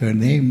forgot her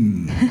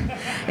name.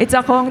 一隻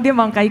講啲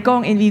問佢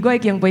講，因為我已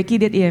經袂記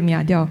得伊嘅名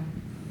了。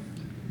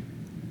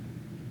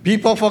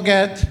 People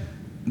forget,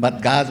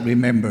 but God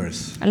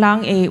remembers. 人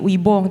會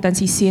遺忘，但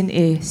是神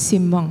會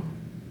心忘。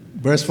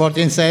 Verse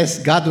 14 says,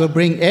 God will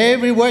bring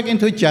every work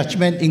into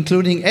judgment,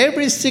 including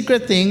every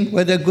secret thing,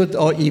 whether good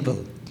or evil.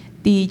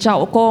 第就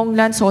講，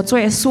咱所做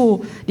嘅事，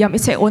連一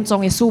切安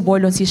裝嘅事，無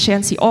論是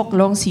善是惡，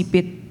攏是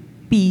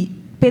必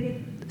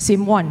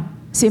心忘。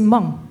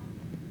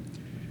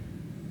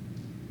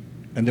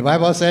 And the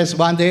Bible says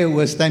one day we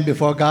will stand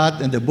before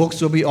God and the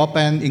books will be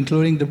opened,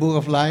 including the book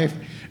of life,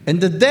 and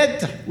the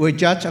dead will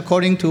judge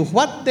according to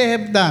what they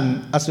have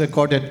done as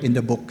recorded in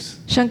the books.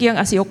 聖經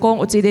也是有講，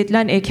有一日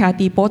咱會徛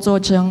佇寶座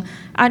前，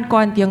按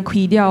關燈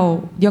開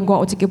了，另外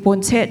有一個本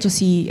冊，就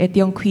是會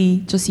燈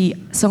開，就是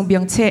生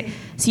命冊，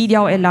死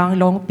了嘅人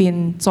攏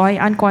便在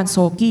按關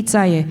所記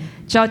載嘅，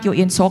照着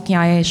因所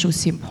行嘅受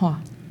審判。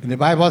 And the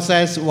Bible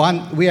says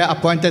we are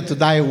appointed to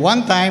die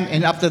one time,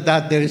 and after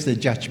that there is the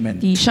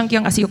judgment. 啲聖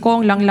經也是有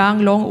講，人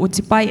攏有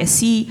一擺會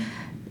死，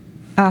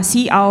死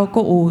後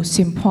佫有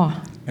審判。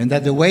 And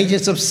that the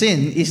wages of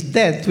sin is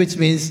death, which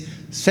means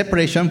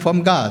separation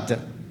from God.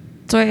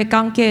 最會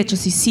講嘅就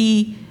是死，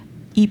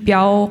以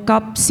表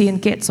甲神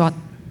隔絕。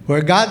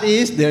 Where God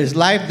is, there is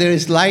life, there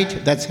is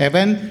light, that's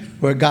heaven.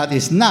 Where God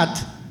is not,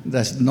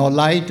 there's no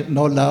light,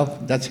 no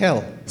love, that's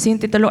hell. 神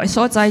佇佇落嘅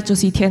所在就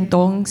是天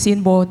堂，神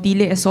無佇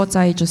咧嘅所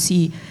在就是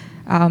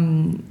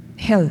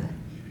hell。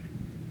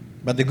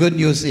 But the good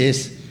news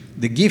is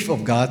the gift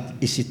of God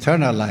is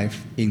eternal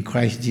life in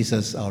Christ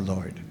Jesus our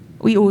Lord.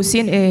 為有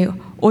神嘅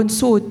恩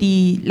賜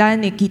佇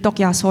咱嘅基督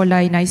耶穌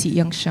內乃是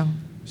永生。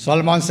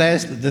 Solomon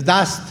says the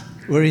dust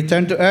will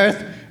return to earth,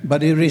 but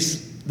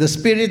the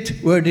spirit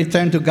will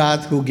return to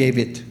God who gave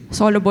it.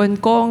 所羅門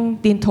講，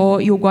電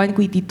土有關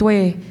歸佇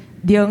地，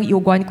靈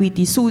有關歸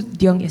佇屬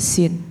靈嘅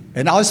神。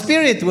 And our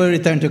spirit will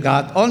return to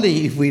God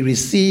only if we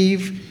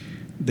receive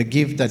the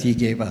gift that He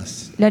gave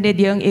us. 咱嘅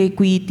靈會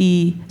歸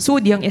佇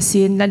屬靈嘅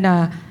神，咱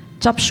啊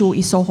接受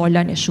伊所予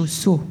咱嘅屬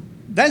屬。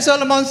 Then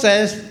Solomon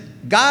says,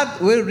 God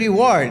will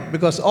reward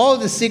because all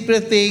the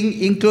secret things,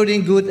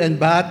 including good and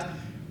bad,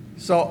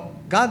 so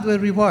God will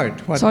reward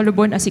what? 所羅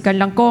門也是跟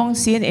人講，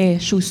神會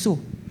屬屬。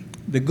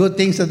 The good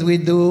things that we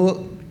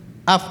do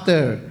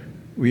after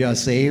we are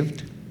saved.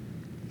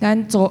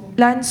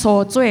 咱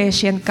所做嘅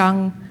善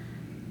工。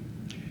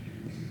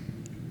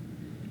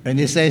 And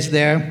it says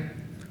there,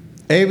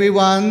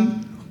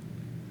 everyone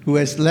who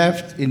has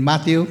left in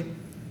Matthew,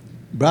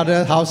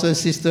 brother, houses,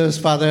 sisters,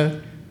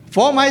 father,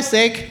 for my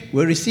sake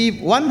will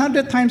receive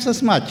 100 times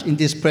as much in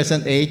this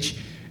present age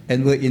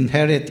and will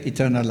inherit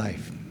eternal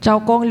life. เจ้า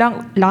กง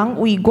หลัง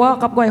อุยกัว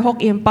กับกวยฮก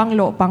เอ็มปังโ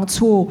ลปัง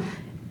ชู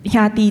ฮ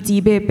าตีจี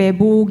เบเป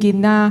บูกิน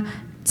นา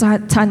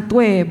ชันตั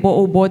วโบ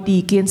อุโบตี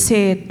กินเซ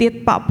ติด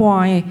ปะปอ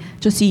ย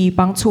จุสี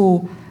ปังชู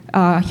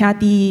ฮา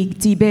ตี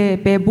จีเบ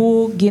เปบู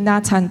กินนา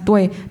ชันตัว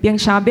เปียง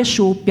ชาเบ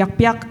ชูเ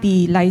ปียกตี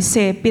ไหลเซ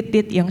ปิด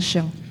ติดยังเ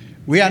ชิง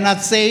We are not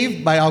saved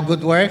by our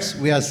good works.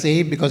 We are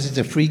saved because it's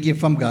a free gift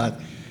from God.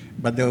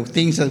 But the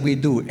things that we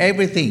do,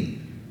 everything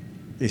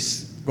is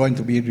going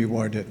to be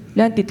rewarded.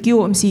 ลันติดกิว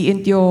สีอิน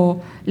เดีย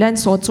ลัน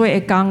โซจวยเอ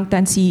กังแต่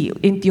สี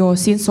อินเดีย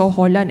สินโซฮ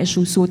อลันเอ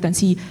ชูซูแต่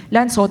สี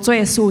ลันโซจว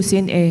ยซูสิ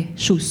นเอ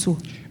ชูซู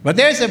But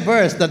there's a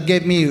verse that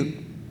gave me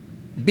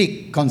big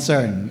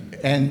concern.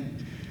 And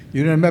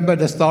you remember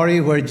the story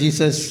where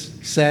Jesus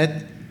said,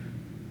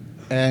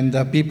 and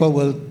the people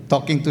were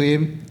talking to him,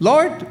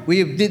 Lord, we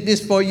did this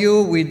for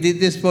you, we did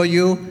this for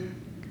you.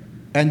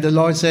 And the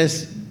Lord says,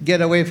 get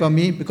away from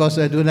me because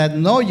I do not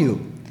know you.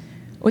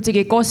 我这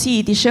个故事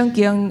伫圣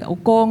经有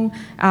讲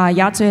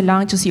亚洲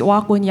人就是我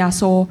跟耶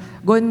稣，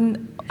阮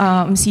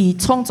唔是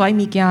创作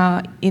物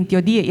件，因着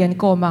你的缘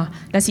故嘛，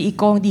但是伊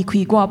讲离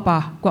开我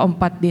吧，我唔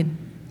捌恁。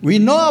We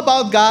know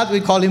about God, we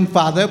call him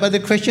Father, but the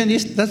question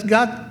is, does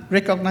God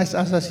recognize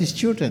us as his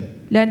children?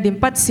 咱點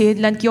捌先，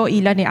咱叫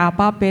伊咱的阿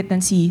爸爸，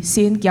但是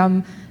先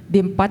兼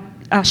點捌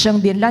上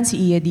邊咱是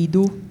伊的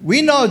兒女。 We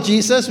know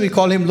Jesus, we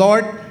call him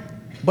Lord,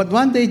 but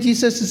one day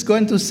Jesus is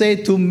going to say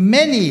to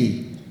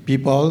many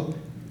people,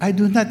 I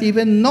do not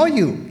even know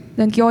you.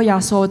 咱叫耶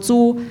穌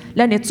主，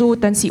咱的主，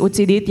但是有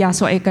一日耶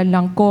穌會跟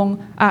人講，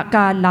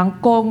甲人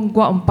講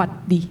我唔捌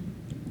你。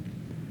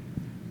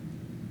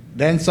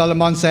 Then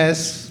Solomon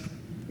says,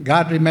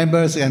 God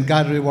remembers and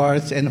God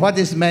rewards. And what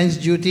is man's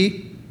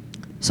duty?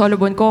 所羅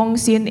門講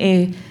先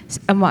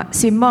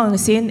問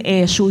先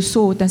會數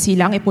數，但是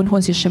人嘅本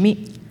分是什麼？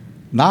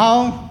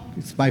 Now,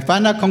 it's my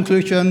final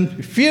conclusion.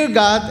 Fear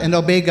God and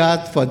obey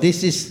God, for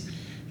this is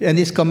and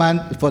his command,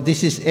 for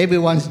this is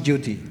everyone's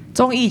duty.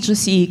 總意就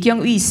是敬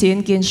畏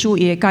神，堅守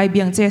伊嘅誡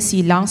命，這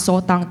是人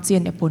所當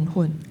盡嘅本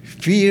分。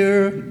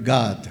 Fear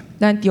God.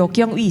 咱要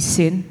敬畏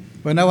神。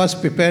 When I was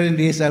preparing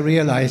this, I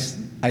realized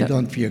I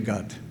don't fear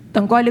God.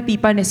 當我咧備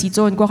班嘅時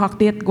陣，我確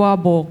定我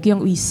無敬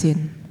畏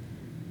神。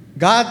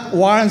 God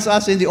warns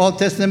us in the Old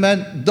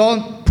Testament,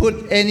 don't put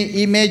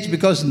any image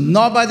because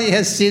nobody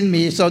has seen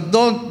me, so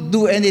don't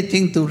do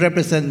anything to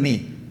represent me.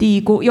 第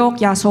古約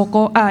耶穌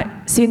講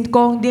神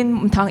講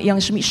恁唔通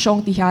用什麼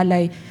上帝下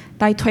嚟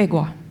代替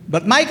我。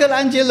 But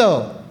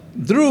Michelangelo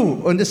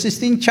drew on the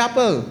Sistine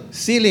Chapel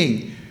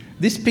ceiling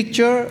this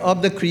picture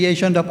of the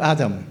creation of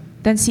Adam.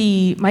 但是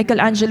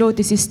Michelangelo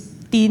就是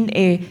တင်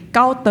嘅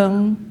高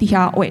燈底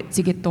下畫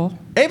這個圖。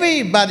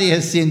 Everybody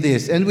has seen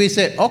this, and we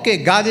say,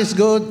 okay, God is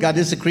good, God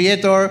is the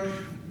creator.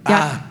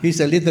 Yeah. He's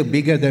a little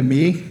bigger than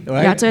me,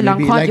 right? Yeah, 這 Maybe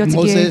人看 like 到這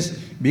個 Moses,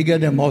 bigger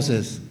than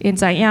Moses. 現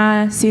在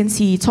呀，先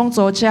是創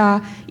造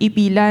者，伊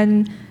比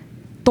咱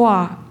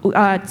大，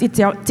一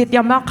點仔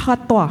較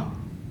大。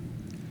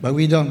 But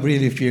we don't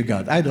really fear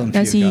God. I don't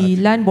但 fear 是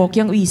God. 咱無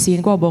敬畏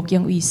神，我無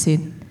敬畏神。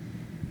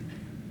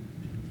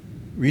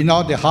 We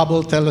know the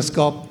Hubble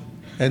telescope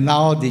and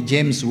now the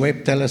James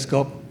Webb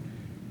telescope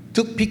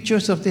took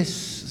pictures of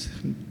this,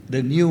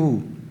 the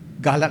new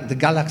the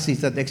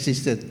galaxies that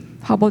existed.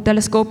 Hubble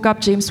telescope กับ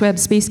James Webb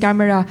Space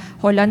Camera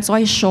可咱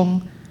再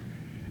上。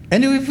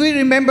 And if we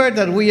remember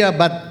that we are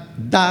but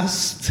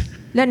dust,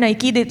 咱嚟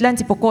記得咱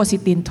只不過是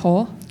電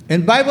土。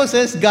 and Bible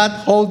says God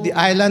hold the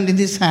island in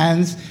his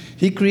hands.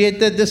 He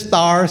created the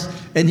stars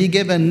and he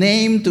gave a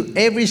name to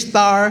every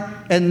star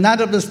and none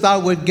of the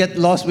stars would get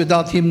lost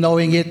without him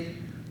knowing it.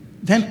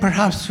 Then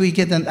perhaps we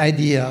get an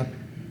idea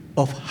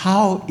of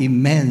how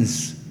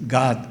immense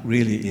God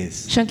really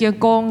is. 聖經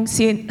講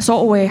先所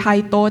有嘅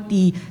海島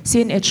地，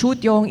先會主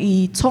張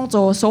伊創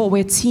造所有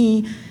嘅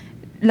星，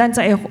咱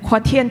就會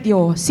發現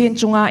到先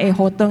中啊嘅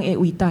何等嘅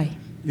偉大。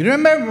 You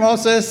remember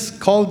Moses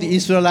called the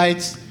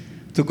Israelites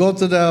to go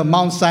to the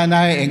Mount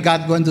Sinai and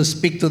God going to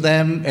speak to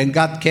them and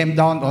God came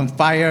down on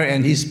fire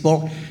and he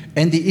spoke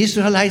and the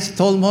Israelites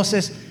told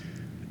Moses,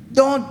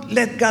 don't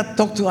let God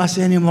talk to us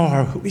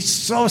anymore. It's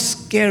so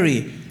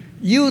scary.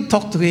 You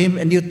talk to him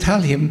and you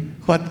tell him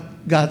what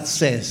God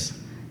says.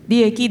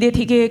 你會記得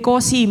迄個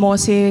故事，摩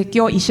西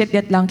叫以色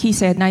列人去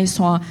西奈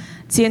山，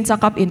先責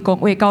甲因講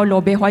話，到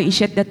路邊話以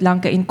色列人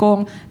甲因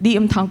講，你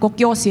唔通國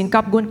叫先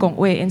甲阮講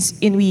話，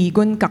因為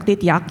阮家己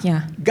佇遐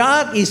驚。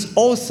 God is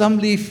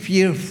awesomely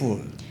fearful.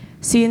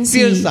 先是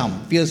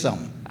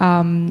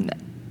Fearsome.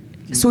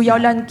 需要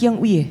咱敬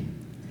畏。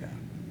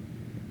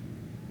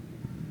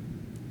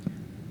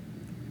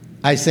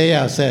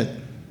 Isaiah said,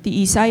 第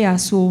以賽亞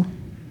書，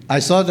 I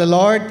saw the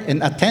Lord,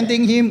 and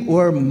attending him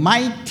were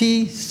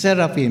mighty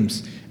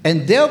seraphims,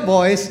 and their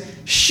voice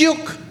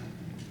shook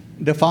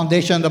the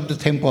foundation of the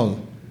temple,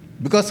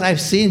 because I've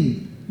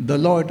seen the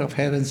Lord of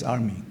heaven's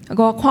army.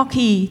 我看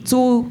見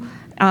主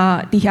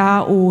底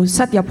下有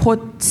撒葉潑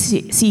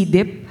四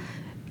碟，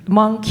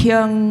望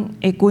向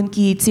诶军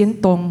旗战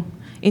动，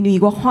因为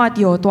我看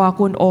到大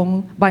君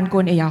王万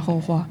军诶耶和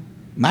华。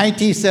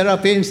 Mighty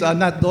seraphims are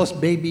not those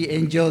baby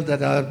angels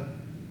that are,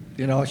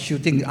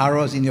 shooting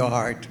arrows in your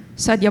heart.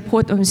 撒耶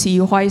พุ唔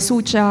是坏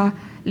事者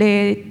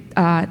咧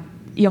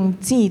用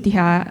箭伫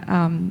遐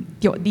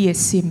着你诶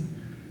心。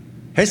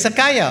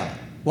 Hezekiah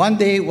one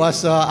day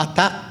was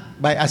attacked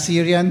by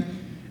Assyrian,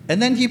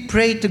 and then he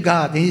prayed to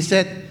God, and he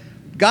said,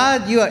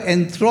 God, you are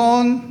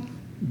enthroned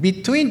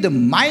between the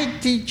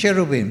mighty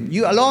cherubim.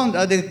 You alone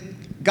are the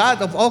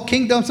God of all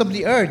kingdoms of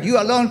the earth. You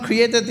alone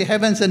created the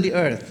heavens and the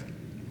earth.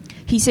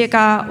 希西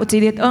家有一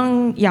日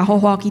耶和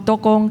華祈禱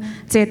講，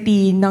這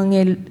地兩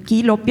個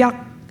基路伯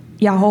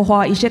耶和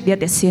華以色列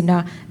的神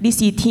啊，你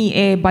是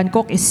天的萬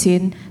國的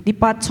神，你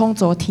把創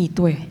造天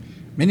地。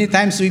 Many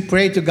times we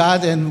pray to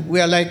God and we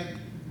are like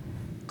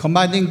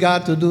commanding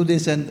God to do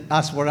this and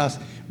ask for us.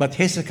 But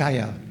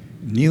Hezekiah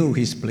knew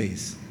his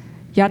place.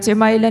 也最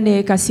咪咱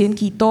嘅甲神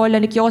祈禱，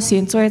咱叫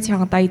神做一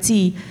項代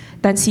志，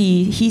但是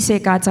希西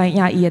家知影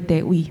伊嘅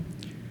地位。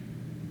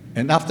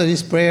 And after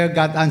this prayer,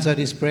 God answered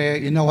his prayer.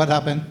 You know what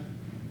happened?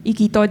 伊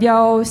祈禱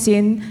了，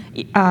神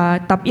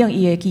答應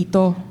伊嘅祈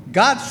禱。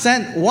 God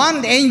sent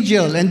one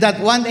angel, and that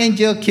one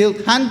angel killed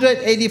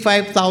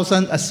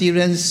 185,000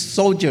 Assyrian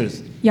soldiers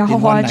耶 in 和 one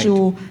華 night.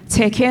 就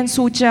差遣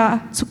使者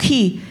出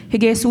去，迄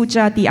個使者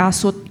佇亞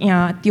述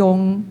營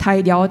中殺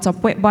了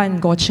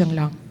185000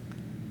人。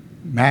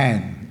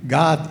 Man,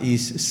 God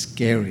is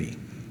scary.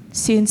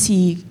 先是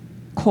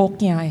可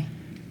驚的，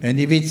 And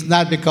if it's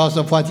not because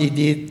of what he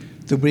did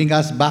to bring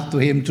us back to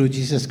him through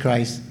Jesus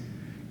Christ,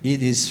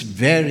 it is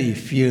very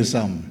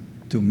fearsome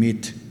to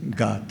meet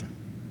God.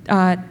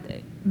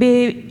 要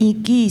依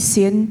據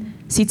神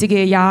是一個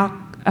也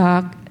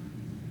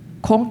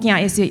恐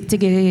驚的是一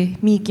個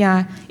物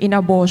件，因也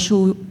無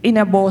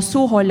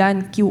賜互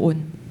咱救恩。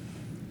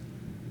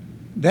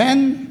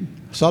 Then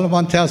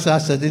Solomon tells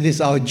us that it is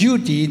our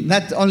duty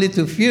not only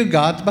to fear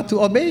God, but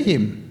to obey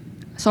him.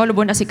 所羅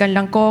門也是跟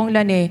人講，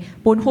咱的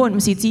本分唔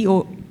是只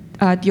有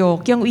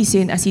着敬畏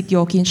神，而是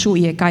着堅守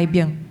伊的誡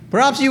命。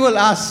 Perhaps you will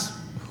ask,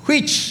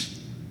 which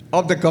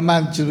of the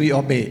commands should we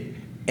obey?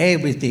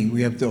 Everything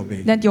we have to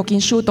obey. 咱着堅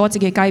守多一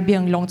個誡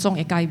命，隆重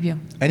的誡命。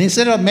 And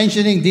instead of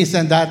mentioning this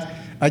and that,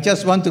 I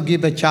just want to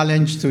give a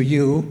challenge to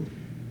you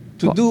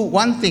to do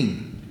one thing.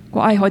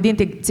 我愛互恁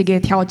一個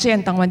挑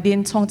戰，當阮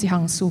恁創一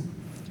項事。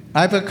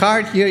 I have a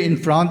card here in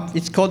front.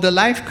 It's called the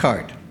life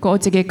card. 個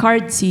一個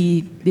card 是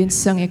恁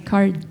生的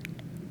card。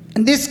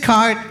 And this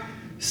card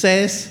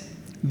says,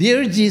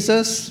 Dear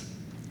Jesus,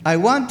 I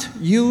want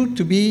you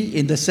to be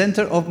in the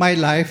center of my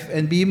life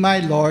and be my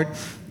Lord.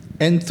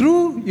 And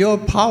through your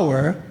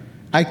power,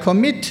 I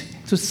commit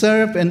to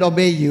serve and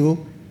obey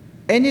you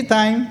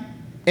anytime,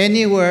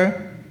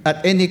 anywhere,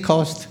 at any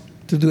cost,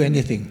 to do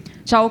anything.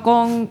 就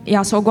講耶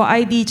穌我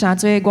愛你真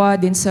多，我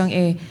人生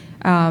的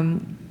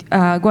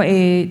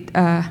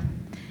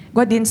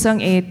我人生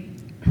的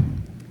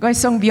我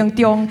生命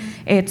中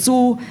的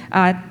主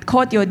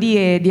靠着你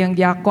的能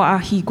力，我也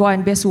習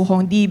慣要侍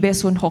奉你，要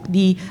順服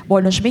你，無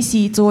論什麼時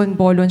陣，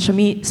無論什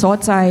麼所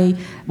在，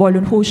無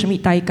論付什麼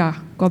代價，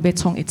我要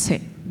從一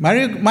切。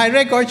 My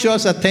record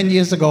shows that 10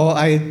 years ago,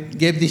 I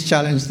gave this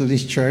challenge to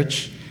this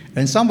church,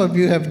 and some of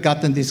you have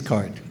gotten this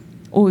card.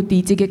 有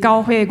伫這個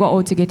教會，我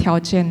有這個挑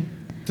戰。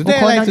 Today, 有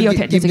可 I'd 能 like 你有 to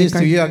睇 give 這 this 個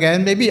to 教。 you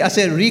again, maybe as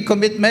a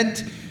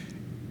recommitment.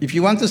 If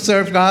you want to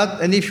serve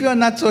God, and if you are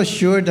not so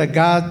sure that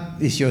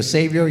God is your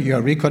Savior, you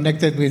are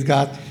reconnected with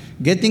God,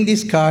 getting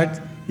this card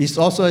is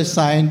also a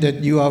sign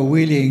that you are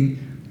willing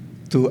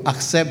to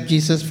accept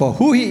Jesus for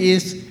who He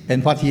is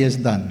and what He has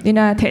done. 你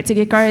若摕這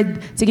個 card，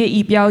這個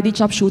儀表，你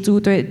接受主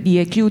對你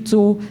的救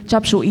主，接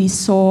受伊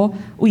所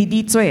為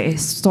你做的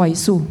罪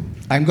事。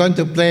 I'm going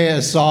to play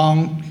a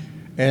song,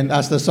 and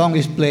as the song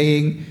is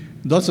playing,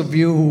 those of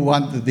you who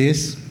want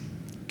this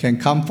can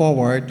come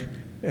forward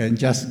and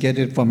just get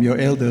it from your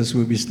elders who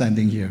will be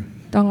standing here.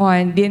 當我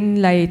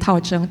恁來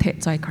頭前摕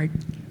這個 card，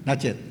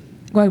 Not yet.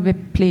 我要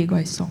play 我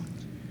的 song。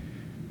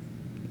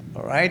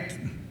 All right.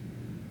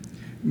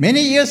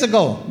 Many years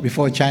ago,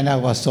 before China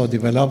was so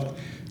developed,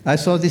 I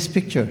saw this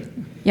picture.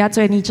 也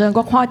做年前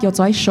我看到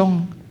這個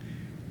song，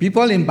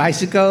 People in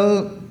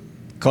bicycle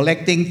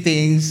collecting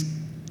things,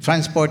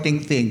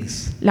 transporting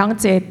things. 人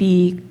坐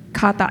伫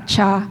腳踏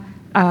車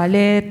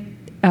咧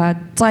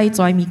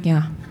載物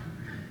件。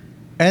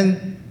 And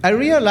I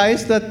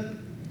realized that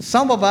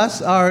some of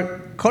us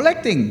are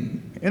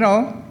collecting,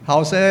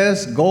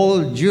 houses,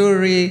 gold,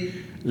 jewelry,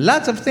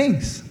 lots of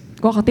things.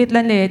 我覺得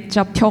咱咧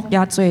接觸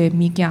也做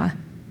物件。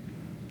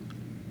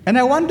 And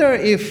I wonder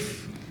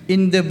if,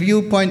 in the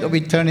viewpoint of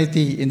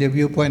eternity, in the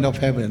viewpoint of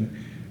heaven,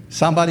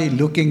 somebody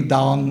looking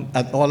down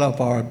at all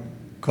of our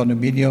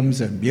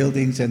condominiums and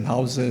buildings and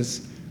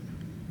houses,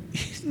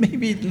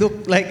 maybe it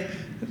look like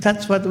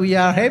that's what we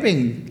are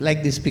having,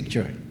 like this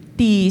picture.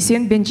 伫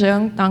先變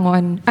成當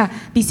阮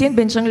伫先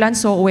變成咱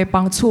所有的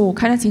幫助，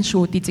看得清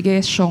楚伫這個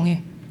song 嘅。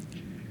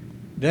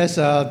 There's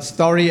a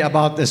story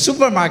about a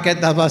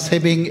supermarket that was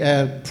having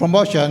a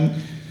promotion,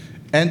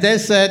 and they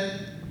said,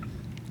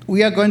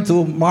 we are going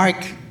to mark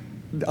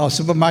our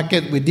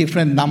supermarket with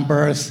different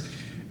numbers,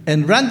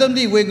 and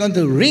randomly we're going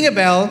to ring a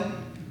bell,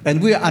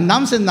 and we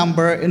announce a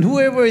number, and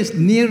whoever is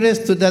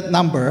nearest to that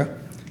number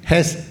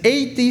has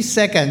 80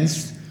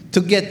 seconds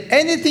to get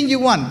anything you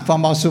want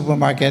from our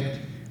supermarket.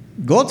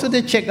 Go to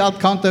the checkout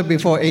counter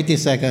before 80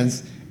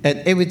 seconds,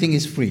 and everything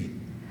is free.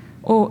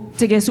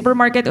 这个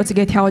supermarket 有一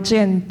个条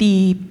件，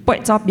伫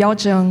80秒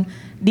钟，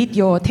你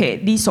就摕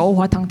你所有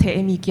法通摕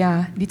的物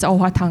件，你就有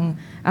法通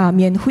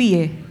免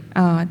费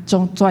的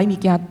将遮物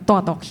件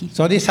带倒去。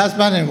So this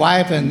husband and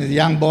wife and the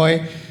young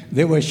boy,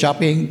 they were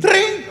shopping.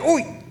 Dring!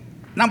 Oi!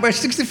 Number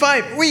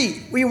 65!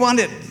 We want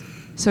it!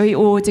 所以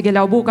有一个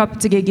老母甲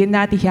一个囡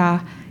仔伫遐，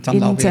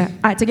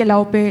这个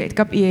老爸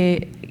甲伊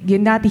的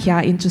囡仔伫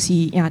遐，因就是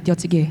赢着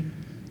这个。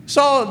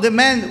So the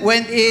man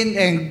went in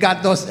and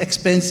got those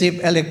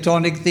expensive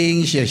electronic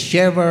things, a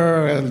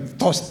shaver,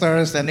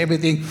 toasters, and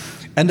everything.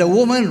 And the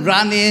woman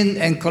ran in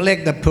and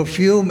collect the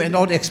perfume and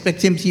all,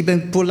 expect him to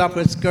even pull up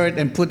her skirt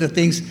and put the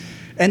things.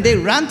 And they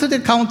ran to the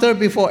counter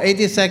before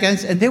 80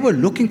 seconds, and they were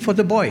looking for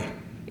the boy.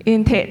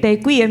 因摕第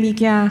几个物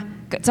件，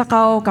则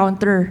到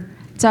counter，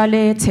 则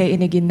咧找因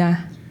的囡仔。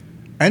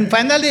And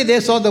finally, they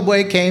saw the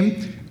boy came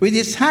with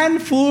his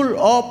handful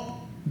of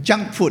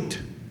junk food.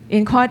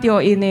 因看到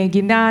因的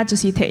囡仔就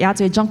是摕遐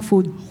侪 junk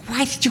food。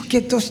 Why did you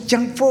get those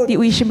junk food? 你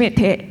为什么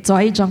摕遮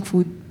junk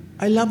food？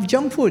 I love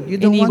junk food. You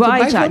don't 因為 want to 我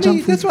愛 buy 食 for junk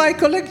me. food. That's why I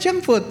collect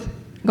junk food.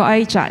 我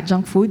愛食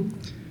junk food。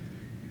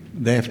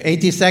 They have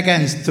 80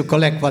 seconds to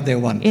collect what they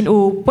want. 因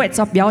有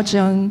80秒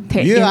鐘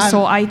摕因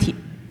所愛的。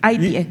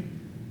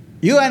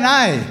 You and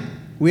I,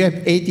 we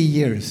have 80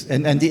 years.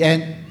 And at the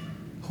end,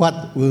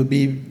 what will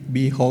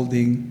be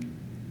holding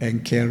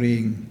and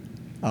carrying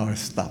our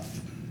stuff?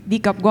 你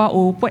甲我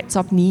有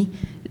80年，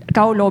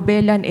到落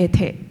尾咱會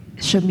摕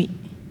什麼？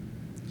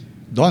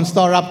 Don't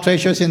store up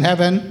treasures in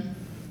heaven.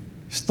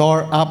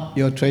 Store up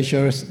your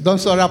treasures. Don't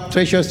store up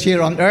treasures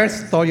here on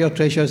earth. Store your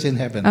treasures in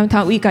heaven.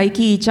 頭為家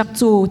己積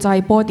儲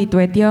在寶佇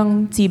地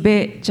頂，只要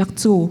積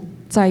儲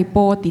在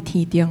寶佇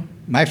天頂。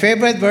 My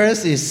favorite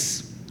verse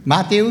is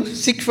Matthew,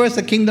 seek first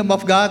the kingdom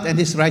of God and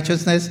his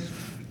righteousness,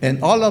 and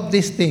all of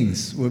these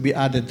things will be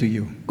added to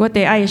you. 我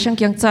第愛聖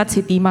經節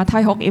是佇馬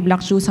太福音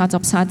6書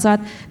33節，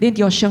恁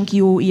要先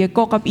求伊的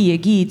國甲伊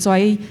的義，遮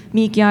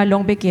物件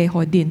攏要加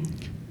互恁。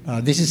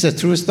This is a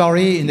true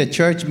story in the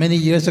church many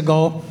years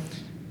ago.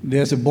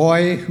 There's a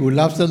boy who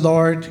loves the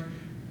Lord,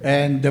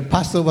 and the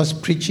pastor was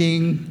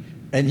preaching,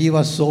 and he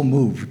was so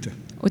moved.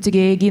 有一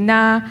個囡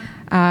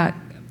仔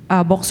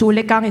牧師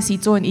咧講的時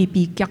陣，伊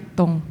被激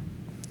動，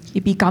伊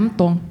被感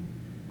動。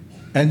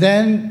 And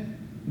then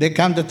there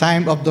come the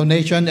time of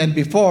donation, and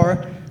before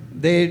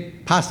they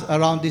pass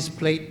around this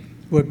plate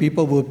where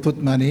people would put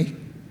money.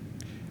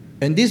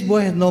 And this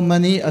boy had no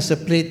money as the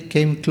plate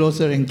came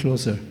closer and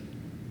closer.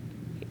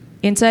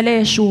 因這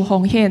咧樹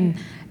奉獻，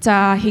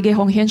在迄個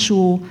奉獻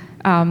樹，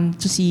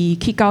就是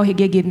去到迄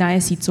個囡仔的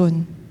時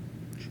陣，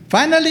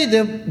 Finally,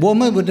 the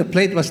woman with the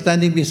plate was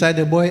standing beside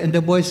the boy, and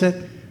the boy said,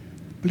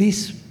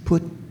 "Please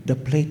put the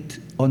plate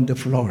on the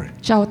floor."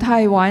 在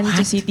台灣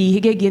就是佇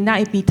迄個囡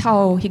仔的邊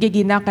頭，迄個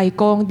囡仔甲伊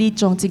講，你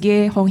將這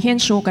個奉獻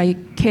樹甲伊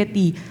刻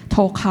佇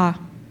塗骹。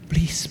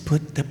 Please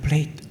put the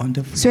plate on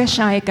the floor. 所以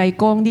啥會甲伊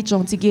講，你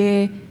將這個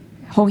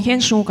奉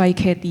獻樹甲伊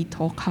刻佇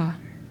塗骹。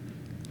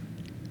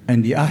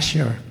 And the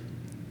usher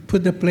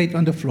put the plate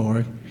on the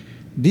floor.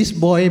 This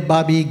boy,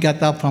 Bobby,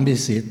 got up from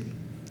his seat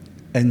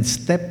and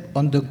stepped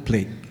on the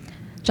plate.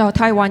 在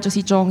台灣就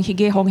是將迄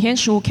個奉獻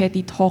樹刻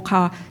佇塗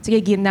骹，這個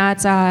囡仔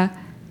才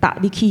踏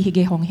入去迄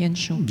個奉獻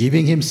樹，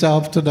 Giving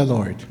himself to the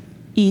Lord.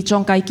 伊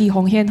將家己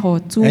奉獻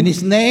予主。 And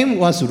his name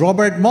was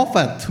Robert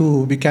Moffat,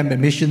 who became a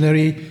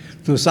missionary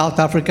to South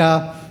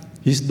Africa.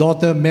 His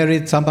daughter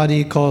married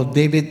somebody called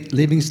David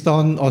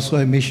Livingstone, also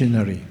a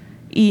missionary.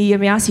 伊的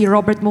名是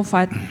Robert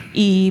Moffat，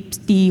 伊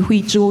伫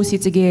非洲是一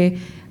個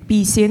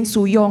被神使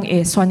用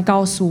的宣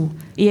教士。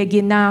伊的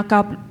囡仔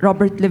甲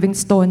Robert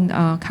Livingstone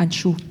看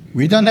書。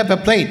 We don't have a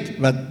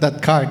plate, but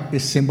that card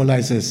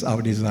symbolizes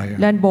our desire.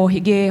 咱無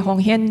迄個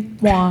奉獻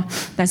盤，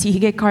但是迄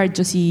個 card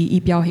就是伊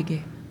表迄個。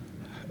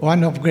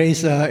 One of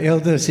Grace's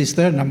elder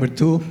sister, number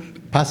 2,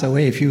 passed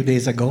away a few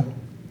days ago.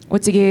 有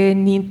一個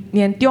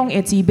年中的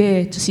姊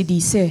妹就是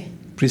離世。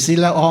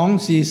 Priscilla Ong,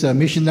 she's a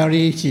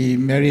missionary. She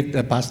married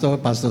a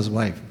pastor's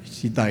wife.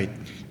 She died,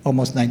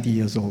 almost 90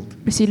 years old.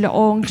 是老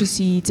翁就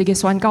是一個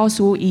宣教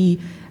士，伊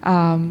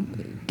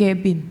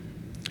結婚。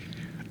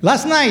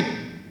 Last night,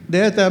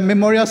 there was a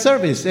memorial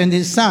service, and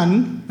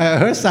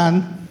her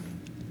son,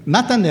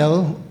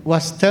 Nathaniel,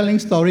 was telling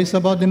stories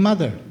about the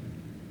mother.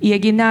 伊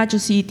個囡仔就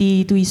是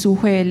佇對書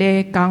會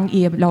咧講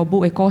伊個老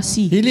母的故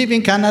事。 He lived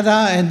in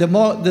Canada, and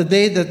the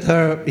day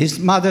that his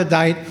mother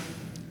died,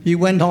 he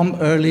went home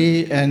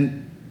early, and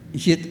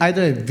he had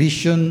either a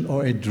vision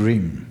or a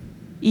dream.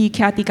 伊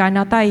徛佇加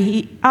拿大，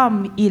伊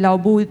暗伊老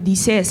母離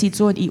世的時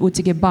陣，伊有一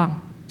個夢，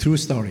 True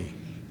story.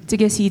 這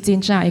個是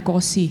真正的故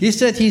事。 He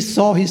said he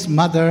saw his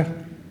mother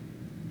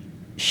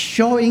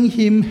showing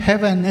him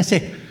heaven and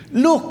said,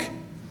 "Look,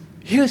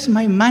 here's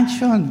my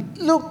mansion.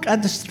 Look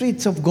at the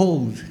streets of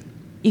gold."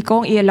 伊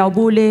講伊個老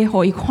母咧，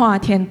互伊看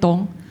天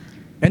堂，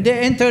 And they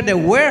entered the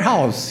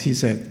warehouse, he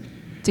said.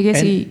 這個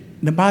是 And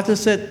the master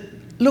said,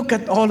 look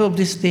at all of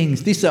these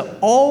things. These are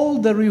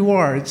all the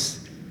rewards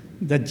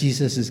that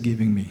Jesus is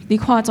giving me. 你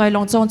看在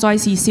當中在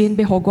是先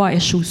俾我嘅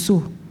數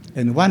數，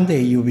 And one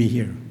day you'll be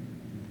here.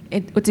 有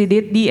一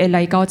日你會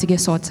嚟到這個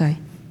所在。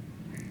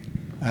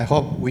 I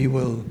hope we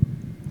will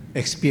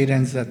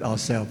experience that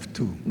ourselves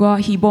too. 我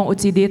希望有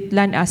一日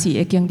咱也是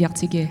會經歷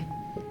這個。